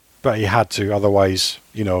 but he had to. Otherwise,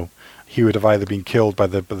 you know, he would have either been killed by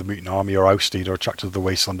the mutant army, or ousted, or chucked to the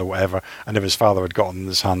wasteland, or whatever. And if his father had gotten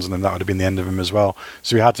his hands on him, that would have been the end of him as well.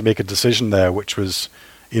 So he had to make a decision there, which was,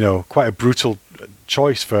 you know, quite a brutal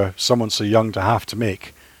choice for someone so young to have to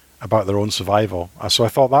make about their own survival. So I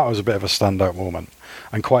thought that was a bit of a standout moment,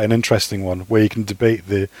 and quite an interesting one, where you can debate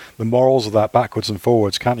the morals of that backwards and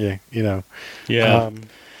forwards, can't you? You know. Yeah.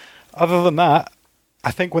 Other than that, I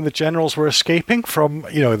think when the generals were escaping from,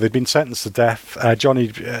 you know, they'd been sentenced to death,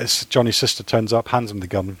 Johnny's sister turns up, hands him the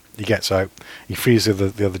gun, he gets out, he frees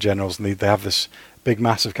the other generals, and they have this big,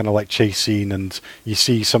 massive kind of like chase scene, and you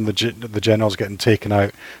see some of the generals getting taken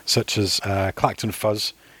out, such as Clacton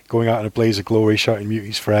Fuzz going out in a blaze of glory, shouting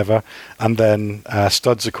 "Mutinies forever," and then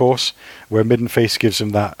Studs, of course, where Midden Face gives him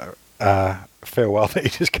that farewell that he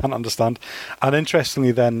just can't understand. And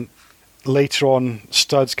interestingly, then later on,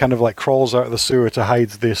 Studs kind of like crawls out of the sewer to hide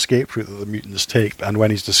the escape route that the mutants take, and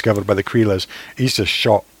when he's discovered by the Kreelers, he's just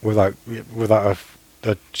shot without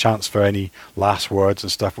a chance for any last words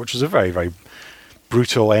and stuff, which is a very, very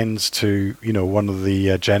brutal end to, you know, one of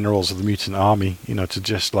the generals of the mutant army, you know, to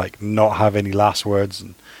just like not have any last words.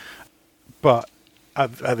 But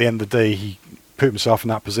at the end of the day, he put himself in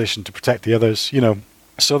that position to protect the others, you know.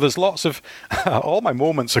 So there's lots of, all my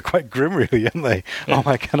moments are quite grim, really, aren't they? All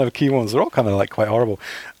my kind of key ones, they're all kind of like quite horrible.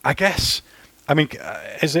 I guess, I mean,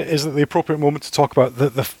 is it the appropriate moment to talk about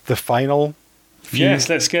the final? Yes,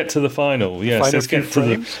 let's get to the final. Yes, let's get to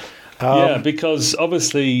the... yeah, because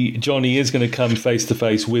obviously Johnny is going to come face to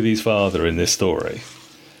face with his father in this story.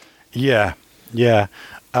 Yeah.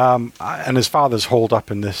 And his father's holed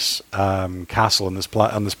up in this castle on this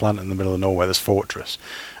planet in the middle of nowhere, this fortress.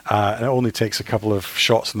 And it only takes a couple of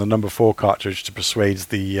shots in the number 4 cartridge to persuade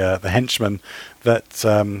the henchmen that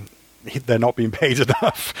they're not being paid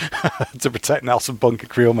enough to protect Nelson Bunker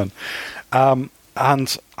Creelman.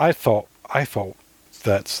 And I thought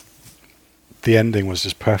that the ending was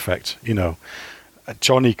just perfect. You know,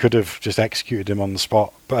 Johnny could have just executed him on the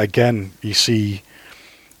spot, but again, you see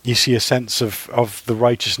a sense of the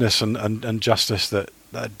righteousness and justice that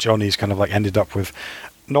Johnny's kind of like ended up with,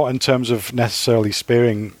 not in terms of necessarily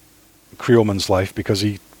sparing Creelman's life, because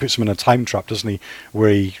he puts him in a time trap, doesn't he,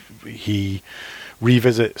 where he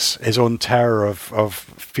revisits his own terror of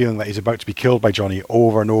feeling that he's about to be killed by Johnny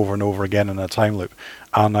over and over and over again in a time loop.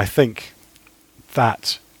 And I think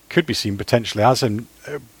that could be seen potentially as him,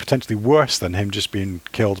 potentially worse than him just being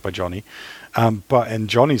killed by Johnny. But in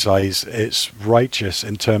Johnny's eyes, it's righteous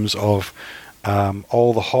in terms of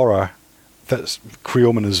all the horror that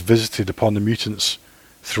Creelman has visited upon the mutants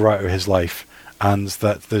throughout his life, and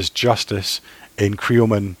that there's justice in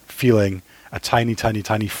Creelman feeling a tiny, tiny,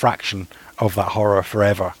 tiny fraction of that horror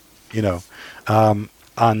forever, you know. And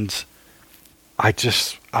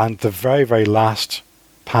the very, very last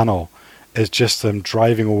panel is just them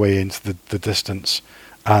driving away into the distance,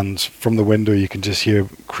 and from the window you can just hear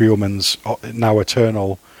Creelman's now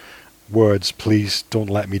eternal words, "Please don't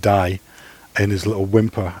let me die." in his little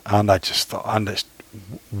whimper, and I just thought, and it's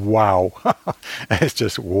wow, it's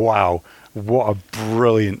just wow, what a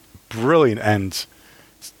brilliant end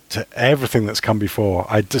to everything that's come before.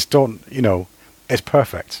 I just don't, it's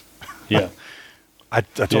perfect. Yeah. I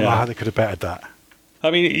don't know how they could have bettered that. I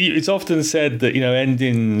mean, it's often said that,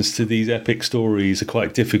 endings to these epic stories are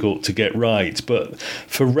quite difficult to get right. But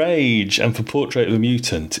for Rage and for Portrait of a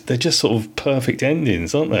Mutant, they're just sort of perfect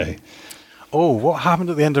endings, aren't they? Oh, what happened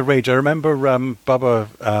at the end of Rage? I remember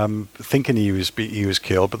Bubba thinking he was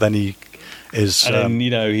killed, but then he is... And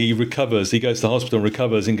then, he recovers. He goes to the hospital and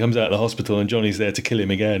recovers and comes out of the hospital and Johnny's there to kill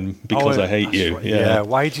him again because I hate you. Right. Yeah.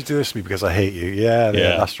 Why did you do this to me? Because I hate you. Yeah,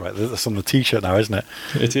 that's right. That's on the T-shirt now, isn't it?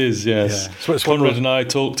 It is, yes. Yeah. Conrad and I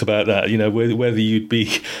talked about that, whether you'd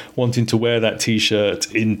be wanting to wear that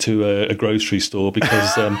T-shirt into a grocery store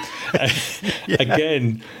because,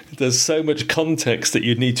 again, there's so much context that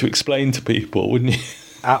you'd need to explain to people, wouldn't you?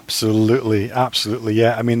 Absolutely,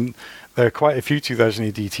 yeah. I mean... There are quite a few 2000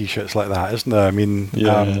 AD T-shirts like that, isn't there? I mean,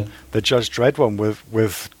 the Judge Dredd one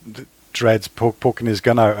with Dredd poking his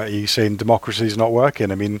gun out at you saying democracy's not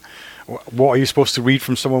working. I mean, what are you supposed to read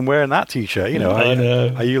from someone wearing that T-shirt? I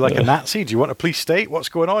know. Are you like a Nazi? Do you want a police state? What's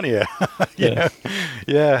going on here?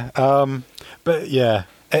 But yeah,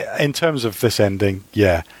 in terms of this ending,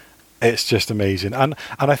 it's just amazing, and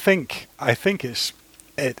I think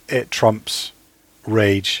it trumps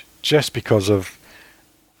Rage just because of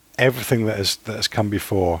everything that has come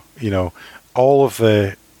before, all of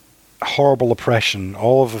the horrible oppression,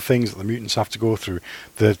 all of the things that the mutants have to go through,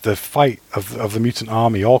 the fight of the mutant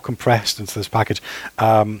army, all compressed into this package,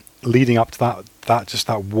 leading up to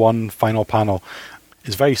that one final panel,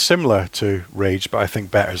 is very similar to Rage, but I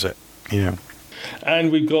think betters it,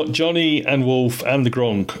 And we've got Johnny and Wolf and the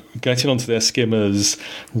Gronk getting onto their skimmers,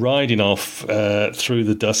 riding off through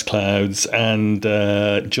the dust clouds, and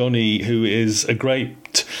Johnny, who is a great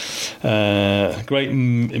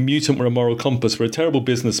mutant with a moral compass, for a terrible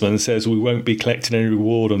businessman, says, "We won't be collecting any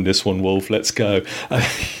reward on this one, Wolf. Let's go."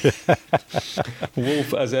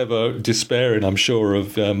 Wolf, as ever, despairing, I'm sure,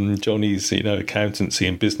 of Johnny's accountancy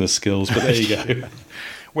and business skills. But there you go.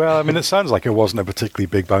 Well, I mean, it sounds like it wasn't a particularly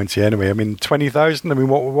big bounty anyway. I mean, 20,000. I mean,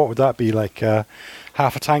 what would that be, like?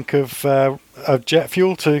 Half a tank of jet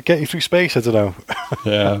fuel to get you through space? I don't know.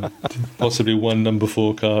 Yeah, possibly one number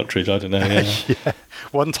 4 cartridge. I don't know. Yeah.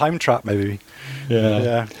 One time trap, maybe.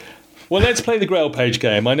 Yeah. Well, let's play the Grail page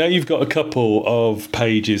game. I know you've got a couple of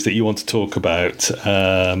pages that you want to talk about.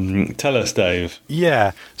 Tell us, Dave.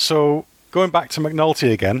 Yeah. So going back to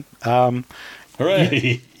McNulty again.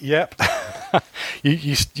 Hooray! Yep.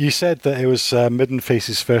 You said that it was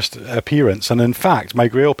Midden-Face's first appearance, and in fact, my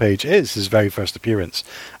Grail page is his very first appearance.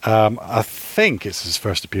 I think it's his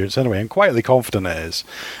first appearance anyway. I'm quietly confident it is.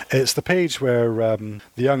 It's the page where the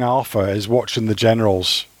young Alpha is watching the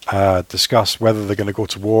generals discuss whether they're going to go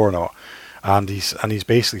to war or not, and he's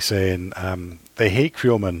basically saying they hate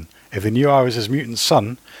Creelman. If they knew I was his mutant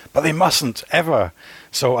son, but they mustn't ever.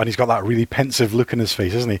 So, and he's got that really pensive look in his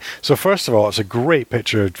face, isn't he? So first of all, it's a great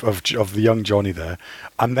picture of the young Johnny there.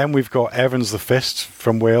 And then we've got Evans the Fist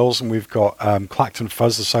from Wales, and we've got Clacton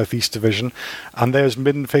Fuzz, the South East Division. And there's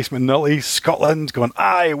Midden-Face McNulty, Scotland, going,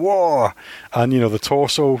 "Aye, war!" And, the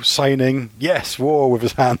torso signing, "Yes, war," with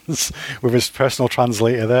his hands, with his personal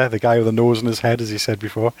translator there, the guy with the nose in his head, as he said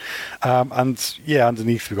before. And,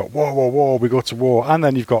 underneath we've got war, war, war, we go to war. And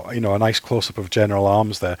then you've got, a nice close-up of General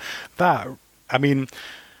Arms there. I mean,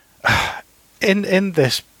 in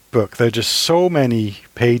this book, there are just so many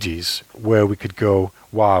pages where we could go,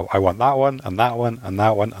 wow, I want that one, and that one, and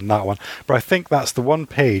that one, and that one. But I think that's the one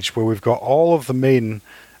page where we've got all of the main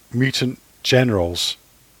mutant generals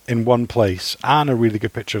in one place, and a really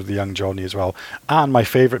good picture of the young Johnny as well, and my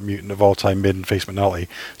favourite mutant of all time, Midden-Face McNulty.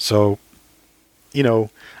 So,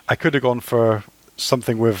 I could have gone for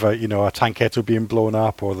something with, a Tanketto being blown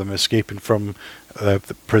up, or them escaping from the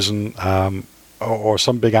prison, or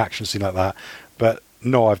some big action scene like that. But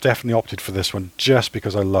no, I've definitely opted for this one just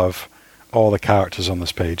because I love all the characters on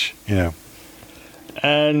this page,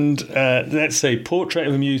 And let's say Portrait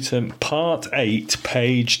of a Mutant Part 8,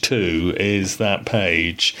 page 2 is that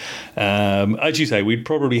page. As you say, we'd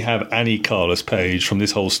probably have Annie Carlos page from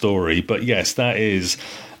this whole story, but yes, that is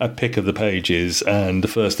a pick of the pages and the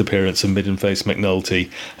first appearance of Midden-Face McNulty.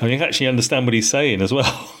 I mean, you can actually understand what he's saying as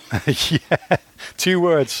well. Yeah, 2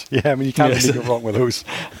 words. Yeah, I mean, you can't really go wrong with those.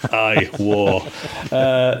 Aye, war.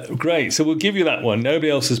 Great, so we'll give you that one. Nobody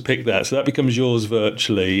else has picked that, so that becomes yours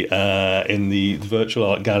virtually in the virtual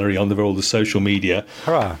art gallery on all the social media.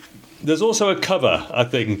 Hurrah. There's also a cover, I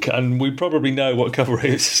think, and we probably know what cover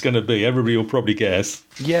it's going to be. Everybody will probably guess.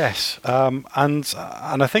 Yes, and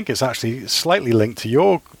I think it's actually slightly linked to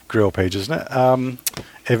your Grail page, isn't it?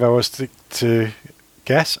 If I was to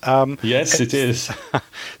guess. Yes, it is.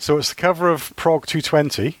 So it's the cover of Prog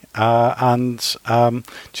 220, and do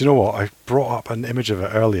you know what? I brought up an image of it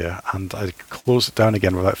earlier, and I closed it down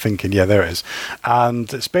again without thinking. Yeah, there it is.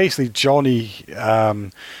 And it's basically Johnny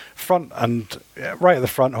front and right at the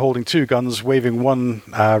front, holding two guns, waving one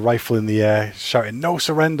rifle in the air, shouting "No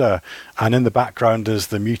surrender!" And in the background is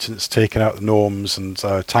the mutants taking out the gnomes and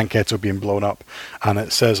Tank Eto being blown up. And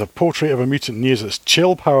it says, "A portrait of a mutant nears its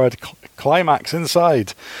chill-powered climax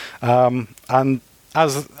inside." And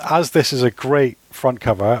as this is a great front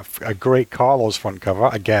cover, a great Carlos front cover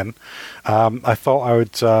again, I thought I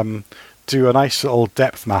would do a nice little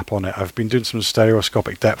depth map on it. I've been doing some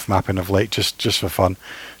stereoscopic depth mapping of late, just for fun.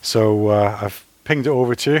 So I've pinged it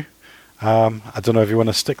over to you. I don't know if you want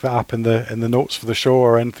to stick that up in the notes for the show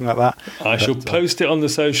or anything like that. I shall post it on the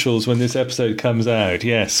socials when this episode comes out.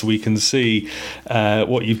 Yes, we can see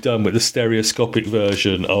what you've done with the stereoscopic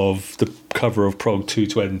version of the cover of Prog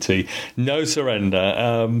 220. No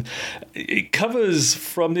surrender. It covers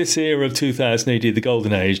from this era of 2000 AD, the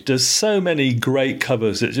Golden Age. There's so many great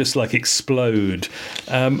covers that just like explode.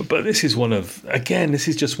 But this is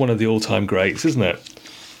just one of the all-time greats, isn't it?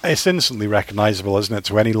 It's instantly recognisable, isn't it,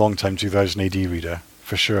 to any long-time 2000 AD reader,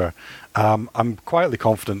 for sure. I'm quietly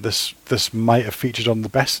confident this might have featured on the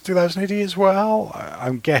best of 2000 AD as well.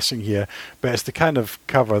 I'm guessing here, but it's the kind of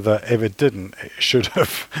cover that if it didn't, it should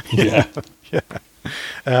have. Yeah.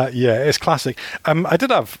 It's classic. I did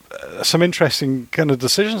have some interesting kind of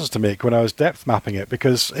decisions to make when I was depth mapping it,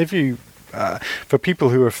 because if you, for people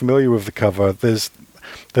who are familiar with the cover,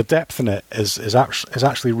 the depth in it is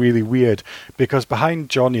actually really weird, because behind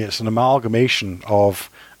Johnny it's an amalgamation of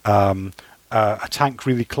a tank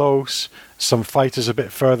really close, some fighters a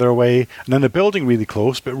bit further away, and then a building really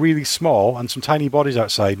close but really small, and some tiny bodies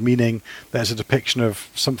outside, meaning there's a depiction of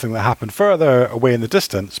something that happened further away in the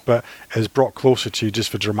distance but is brought closer to you just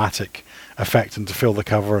for dramatic effect and to fill the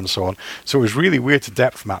cover and so on. So it was really weird to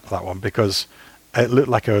depth map that one, because it looked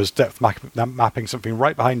like I was depth mapping something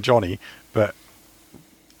right behind Johnny, but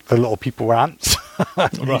the little people were ants.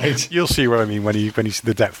 Right. You'll see what I mean when you see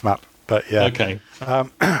the depth map. But yeah. Okay.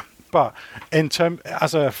 But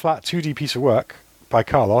as a flat 2D piece of work by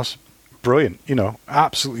Carlos, brilliant.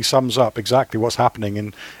 Absolutely sums up exactly what's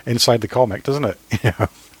happening inside the comic, doesn't it?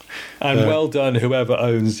 And well done, whoever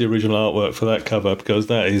owns the original artwork for that cover, because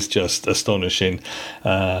that is just astonishing,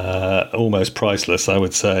 almost priceless, I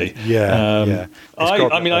would say. Yeah.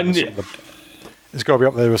 It's got to be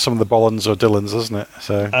up there with some of the Bollins or Dylans, isn't it?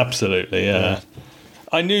 So absolutely, yeah.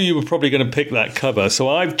 I knew you were probably going to pick that cover, so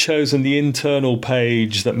I've chosen the internal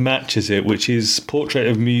page that matches it, which is Portrait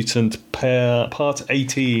of Mutant Part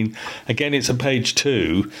 18. Again, it's on page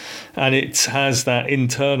 2, and it has that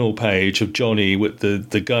internal page of Johnny with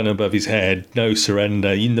the gun above his head, no surrender.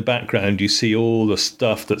 In the background, you see all the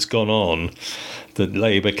stuff that's gone on, the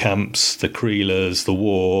labour camps, the Creelers, the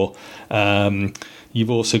war.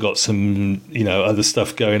 You've also got some, other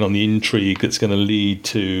stuff going on, the intrigue that's going to lead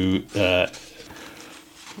to...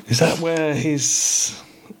 is that where his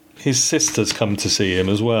sisters come to see him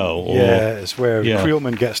as well? Or, it's where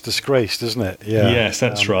Creelman gets disgraced, isn't it? Yeah. Yes,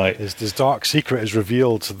 that's right. His dark secret is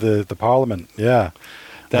revealed to the Parliament. Yeah.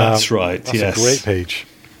 That's right, that's yes. a great page.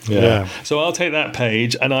 Yeah. So I'll take that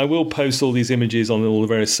page, and I will post all these images on all the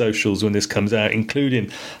various socials when this comes out,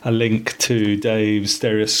 including a link to Dave's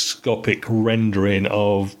stereoscopic rendering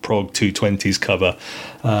of Prog 220's cover.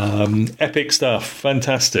 Epic stuff.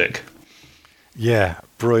 Fantastic. Yeah,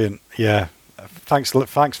 brilliant. Yeah. Thanks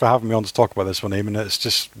for having me on to talk about this one, Eamon. It's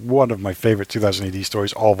just one of my favourite 2000 AD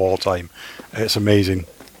stories of all time. It's amazing.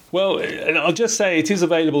 Well, I'll just say it is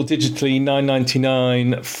available digitally,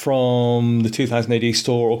 $9.99 from the 2000 AD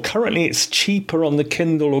store, or currently it's cheaper on the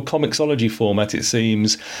Kindle or Comixology format, it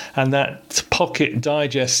seems, and that pocket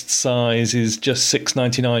digest size is just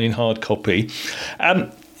 $6.99 in hard copy.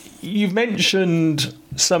 You've mentioned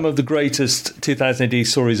some of the greatest 2000 AD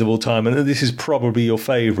stories of all time, and this is probably your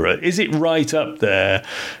favourite. Is it right up there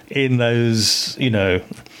in those,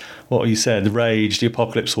 what you said, The Rage, The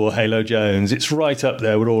Apocalypse War, Halo Jones? It's right up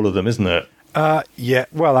there with all of them, isn't it? Yeah,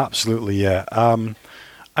 well, absolutely, yeah.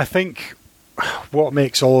 I think what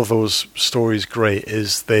makes all of those stories great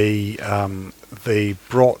is they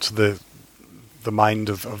brought to the mind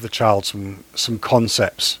of the child some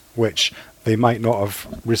concepts which they might not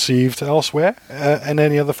have received elsewhere in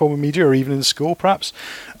any other form of media, or even in school, perhaps.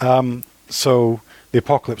 So The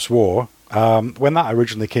Apocalypse War, When that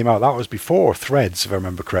originally came out, that was before Threads, if I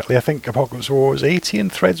remember correctly. I think Apocalypse War was 80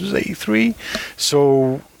 and Threads was 83.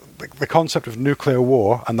 So the concept of nuclear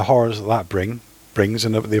war and the horrors that brings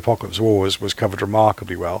in the Apocalypse War was covered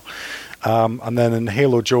remarkably well. And then in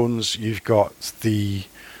Halo Jones, you've got the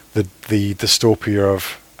dystopia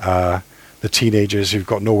of the teenagers who've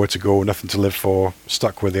got nowhere to go, nothing to live for,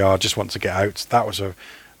 stuck where they are, just want to get out. That was a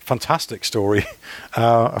fantastic story,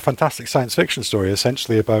 a fantastic science fiction story,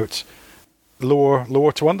 essentially about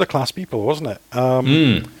lower to underclass people, wasn't it?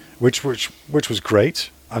 Which was great,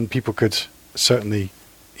 and people could certainly,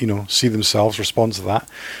 see themselves respond to that.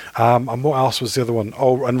 And what else was the other one?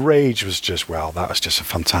 Oh, and Rage was just, that was just a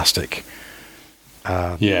fantastic.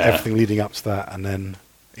 Everything leading up to that, and then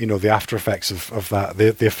the after effects of that,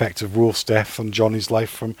 the effect of Wolf's death on Johnny's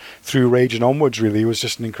life through Rage and onwards, really was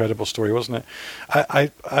just an incredible story, wasn't it? I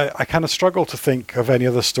kind of struggle to think of any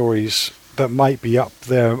other stories that might be up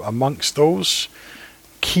there amongst those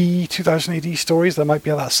key 2000 AD stories that might be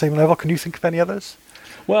at that same level. Can you think of any others?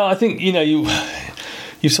 Well, I think you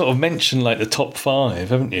sort of mentioned like the top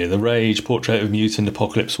 5, haven't you? The Rage, Portrait of a Mutant,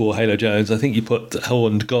 Apocalypse War, Halo Jones. I think you put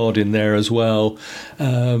Horned God in there as well.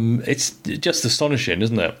 It's just astonishing,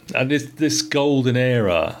 isn't it? And this golden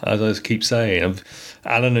era, as I keep saying, of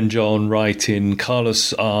Alan and John writing,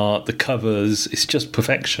 Carlos art, the covers, it's just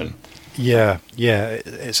perfection. Yeah,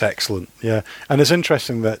 it's excellent. Yeah, and it's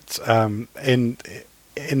interesting that in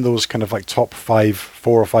those kind of like top 4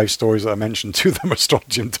 or 5 stories that I mentioned, 2 of them are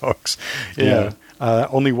Strontium Dogs. Yeah.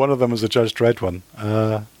 Only one of them is a Judge Dredd one.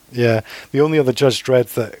 The only other Judge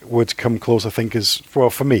Dredd that would come close, I think, is, well,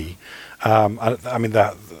 for me, I mean,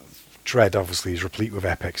 that Dredd obviously is replete with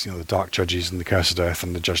epics, the Dark Judges and the Cursed Earth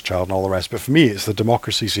and the Judge Child and all the rest. But for me, it's the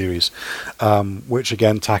Democracy series, which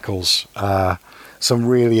again tackles some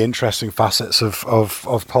really interesting facets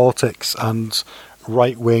of politics and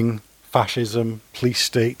right-wing fascism, police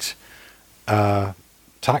state,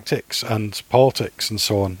 tactics and politics and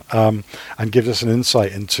so on, and gives us an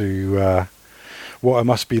insight into what it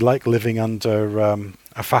must be like living under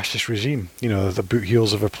a fascist regime, the boot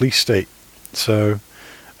heels of a police state. So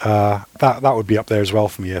that would be up there as well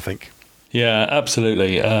for me, I think. Yeah,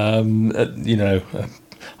 absolutely.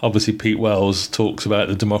 Obviously Pete Wells talks about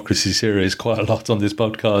the Democracy series quite a lot on this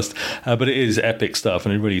podcast, but it is epic stuff,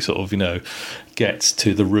 and it really sort of, gets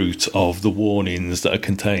to the root of the warnings that are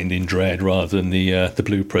contained in Dredd rather than the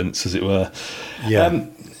blueprints, as it were.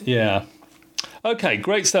 Yeah. Okay,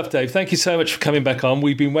 great stuff, Dave. Thank you so much for coming back on.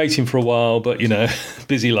 We've been waiting for a while, but,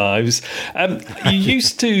 busy lives. You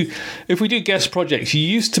used to, if we do guest projects, you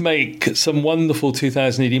used to make some wonderful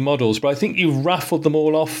 2000 AD models, but I think you've raffled them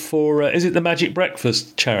all off for, is it the Magic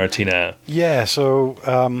Breakfast charity now? Yeah, so,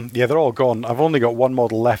 they're all gone. I've only got one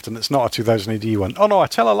model left, and it's not a 2000 AD one. Oh, no, I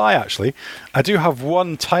tell a lie, actually. I do have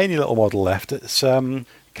one tiny little model left. It's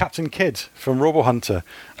Captain Kidd from Robo Hunter.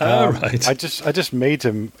 Right. I just made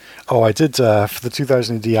him. Oh, I did for the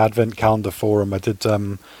 2000 AD Advent Calendar Forum. I did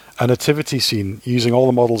a nativity scene using all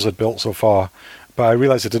the models I'd built so far. But I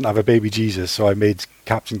realised I didn't have a baby Jesus, so I made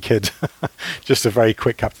Captain Kidd. Just a very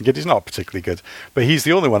quick Captain Kidd. He's not particularly good, but he's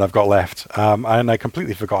the only one I've got left. And I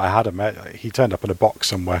completely forgot I had him. He turned up in a box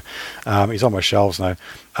somewhere. He's on my shelves now.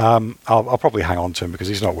 I'll probably hang on to him because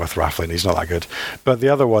he's not worth raffling. He's not that good. But the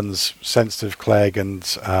other ones, Sensitive Clegg and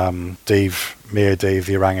Mayor Dave,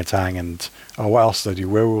 the orangutan, and what else did I do?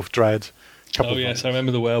 Werewolf Dread. Yes, I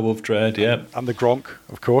remember the Werewolf Dread, yeah. And the Gronk,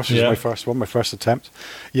 of course, is my first attempt.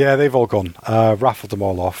 Yeah, they've all gone. Raffled them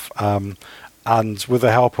all off. And with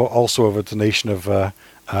the help also of a donation of a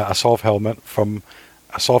Solve helmet from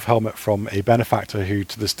a benefactor who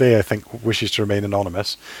to this day I think wishes to remain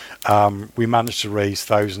anonymous, we managed to raise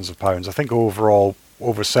thousands of pounds. I think overall,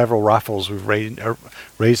 over several raffles, we've raised about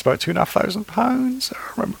 £2,500, if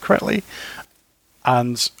I remember correctly.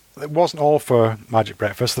 And it wasn't all for Magic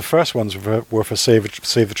Breakfast. The first ones were for Save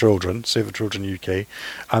the Children UK,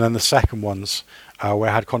 and then the second ones where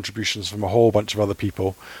I had contributions from a whole bunch of other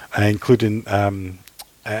people, including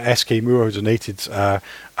SK Moore, who donated a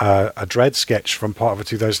Dredd sketch from part of a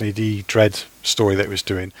 2000 AD Dredd story that he was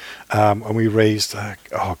doing, and we raised it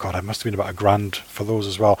must have been about £1,000 for those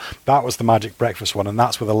as well. That was the Magic Breakfast one, and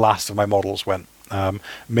that's where the last of my models went.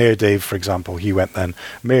 Mayor Dave, for example, he went then.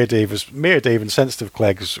 Mayor Dave and Sensitive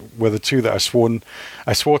Clegg were the 2 that I swore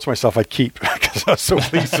to myself I'd keep because I was so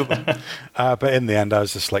pleased with them. But in the end, I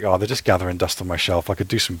was just like, they're just gathering dust on my shelf. I could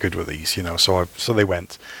do some good with these, So they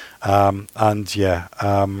went. Sarah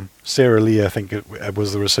Lee, I think it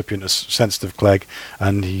was the recipient of Sensitive Clegg,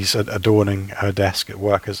 and he's adorning her desk at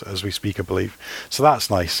work as we speak, I believe. So that's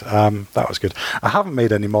nice. That was good. I haven't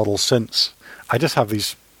made any models since. I just have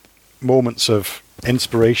these moments of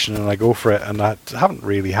inspiration and I go for it, and I haven't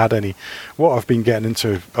really had any. What I've been getting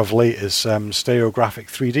into of late is stereographic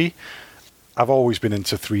 3D. I've always been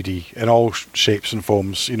into 3D in all shapes and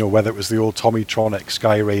forms, whether it was the old Tommytronic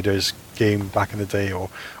Sky Raiders game back in the day, or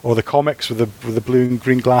the comics with the blue and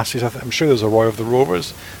green glasses. I'm sure there's a Roy of the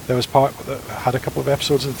Rovers that had a couple of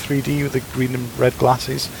episodes in 3D with the green and red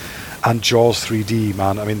glasses, and Jaws 3D,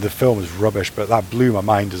 man. I mean, the film is rubbish, but that blew my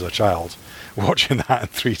mind as a child, watching that in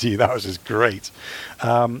 3D. That was just great.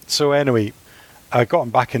 So anyway, I gotten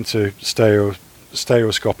back into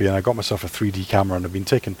stereoscopy, and I got myself a 3D camera, and I've been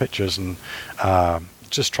taking pictures and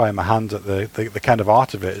just trying my hand at the kind of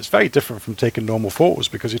art of it. It's very different from taking normal photos,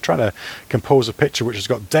 because you're trying to compose a picture which has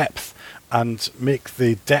got depth and make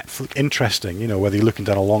the depth look interesting, whether you're looking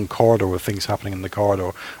down a long corridor with things happening in the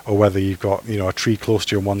corridor, or whether you've got, a tree close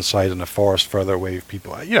to you on one side and a forest further away with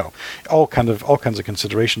people, all kinds of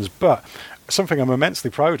considerations. But something I'm immensely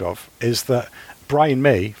proud of is that Brian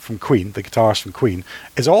May from Queen, the guitarist from Queen,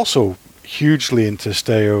 is also hugely into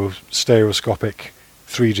stereoscopic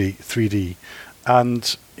 3D,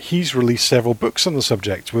 and he's released several books on the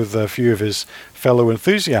subject with a few of his fellow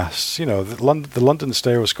enthusiasts. The London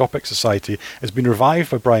Stereoscopic Society has been revived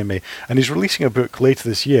by Brian May, and he's releasing a book later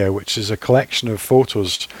this year, which is a collection of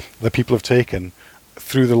photos that people have taken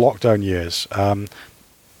through the lockdown years,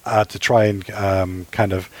 to try and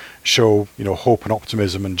kind of show, hope and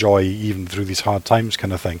optimism and joy even through these hard times,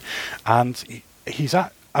 kind of thing. And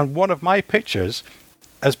and one of my pictures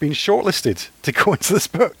has been shortlisted to go into this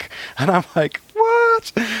book, and I'm like,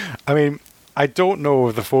 what? I mean, I don't know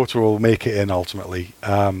if the photo will make it in ultimately.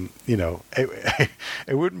 It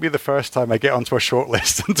wouldn't be the first time I get onto a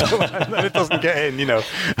shortlist and it doesn't get in.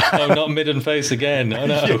 Oh, not mid and face again. Oh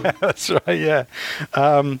no. Yeah, that's right. Yeah.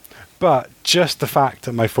 But just the fact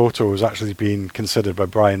that my photo was actually being considered by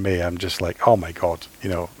Brian May, I'm just like, oh my God,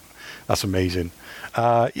 that's amazing.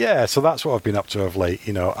 So that's what I've been up to of late,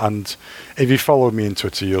 and if you follow me on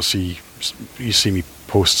Twitter, you see me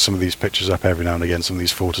post some of these pictures up every now and again, some of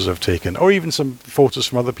these photos I've taken, or even some photos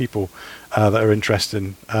from other people that are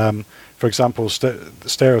interesting. For example,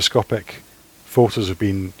 stereoscopic photos have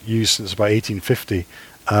been used since about 1850,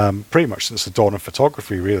 pretty much since the dawn of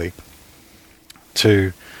photography, really,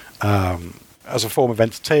 as a form of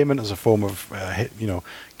entertainment, as a form of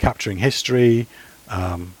capturing history.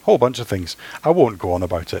 Whole bunch of things. I won't go on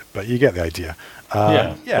about it, but you get the idea.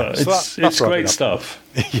 So it's great stuff.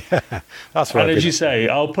 Yeah, that's right. And as you say,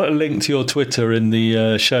 I'll put a link to your Twitter in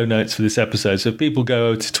the show notes for this episode. So if people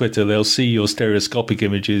go to Twitter, they'll see your stereoscopic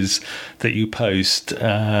images that you post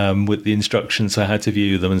with the instructions on how to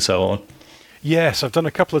view them and so on. Yes, I've done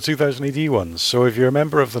a couple of 2000 AD ones. So if you're a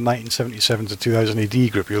member of the 1977 to 2000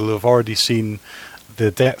 AD group, you'll have already seen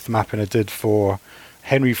the depth mapping I did for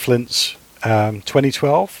Henry Flint's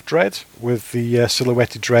 2012 Dredd, with the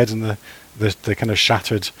silhouetted Dredd and the kind of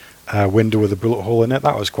shattered window with a bullet hole in it.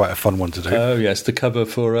 That was quite a fun one to do. Oh yes, the cover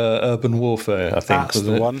for Urban Warfare, I think. That's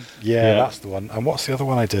the one. Yeah, that's the one. And what's the other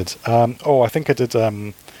one I did? I think I did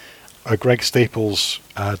a Greg Staples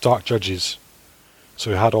Dark Judges. So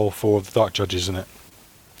we had all four of the Dark Judges in it.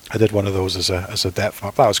 I did one of those as a depth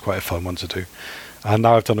map. That was quite a fun one to do. And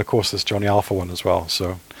now I've done, of course, this Johnny Alpha one as well.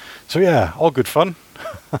 So yeah, all good fun.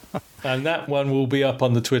 And that one will be up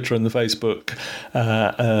on the Twitter and the Facebook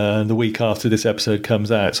the week after this episode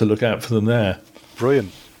comes out, so look out for them there.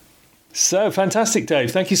 Brilliant. So fantastic,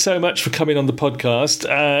 Dave. Thank you so much for coming on the podcast.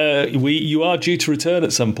 You are due to return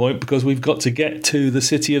at some point, because we've got to get to the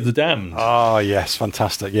City of the Damned. Oh, yes,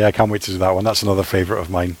 fantastic. Yeah, I can't wait to do that one. That's another favourite of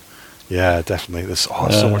mine. Yeah, definitely. There's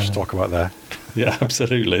so much to talk about there. Yeah,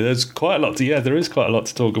 absolutely. There is quite a lot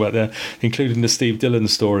to talk about there, including the Steve Dillon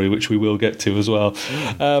story, which we will get to as well.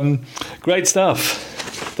 Great stuff.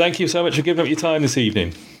 Thank you so much for giving up your time this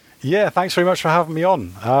evening. Yeah, thanks very much for having me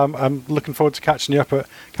on. I'm looking forward to catching up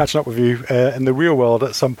with you in the real world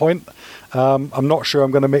at some point. I'm not sure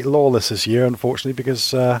I'm going to make Lawless this year, unfortunately,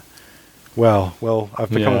 because I've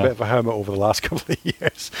become a bit of a hermit over the last couple of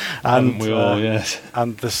years, and we all, yes.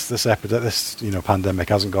 And this pandemic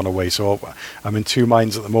hasn't gone away, so I'm in two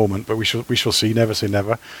minds at the moment. But we shall see. Never say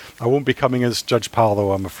never. I won't be coming as Judge Pal,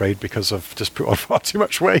 though, I'm afraid, because I've just put on far too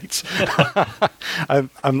much weight.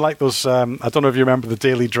 I'm like those. I don't know if you remember the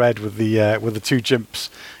Daily Dread with the two chimps.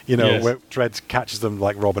 Yes. Where Dredd catches them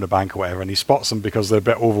like robbing a bank or whatever, and he spots them because they're a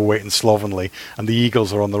bit overweight and slovenly, and the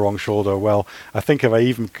eagles are on the wrong shoulder. Well, I think if I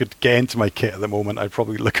even could get into my kit at the moment, I'd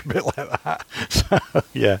probably look a bit like that. So,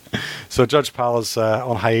 yeah. So Judge Pal is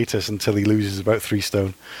on hiatus until he loses about 3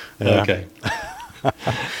 stone. Okay.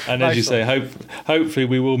 And as you say, hopefully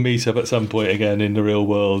we will meet up at some point again in the real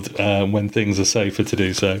world when things are safer to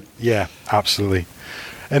do so. Yeah, absolutely.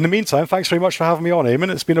 In the meantime, thanks very much for having me on, Eamon.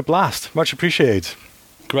 It's been a blast. Much appreciated.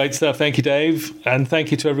 Great stuff. Thank you, Dave. And thank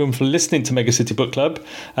you to everyone for listening to Mega City Book Club.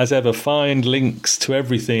 As ever, find links to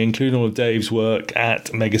everything, including all of Dave's work, at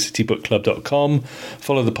megacitybookclub.com.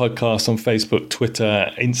 Follow the podcast on Facebook,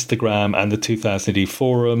 Twitter, Instagram, and the 2000AD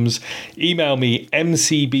forums. Email me,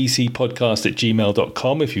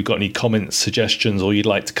 mcbcpodcast@gmail.com, if you've got any comments, suggestions, or you'd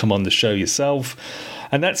like to come on the show yourself.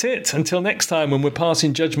 And that's it. Until next time, when we're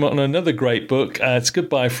passing judgment on another great book, it's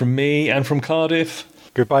goodbye from me and from Cardiff.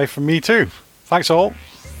 Goodbye from me too. Thanks all.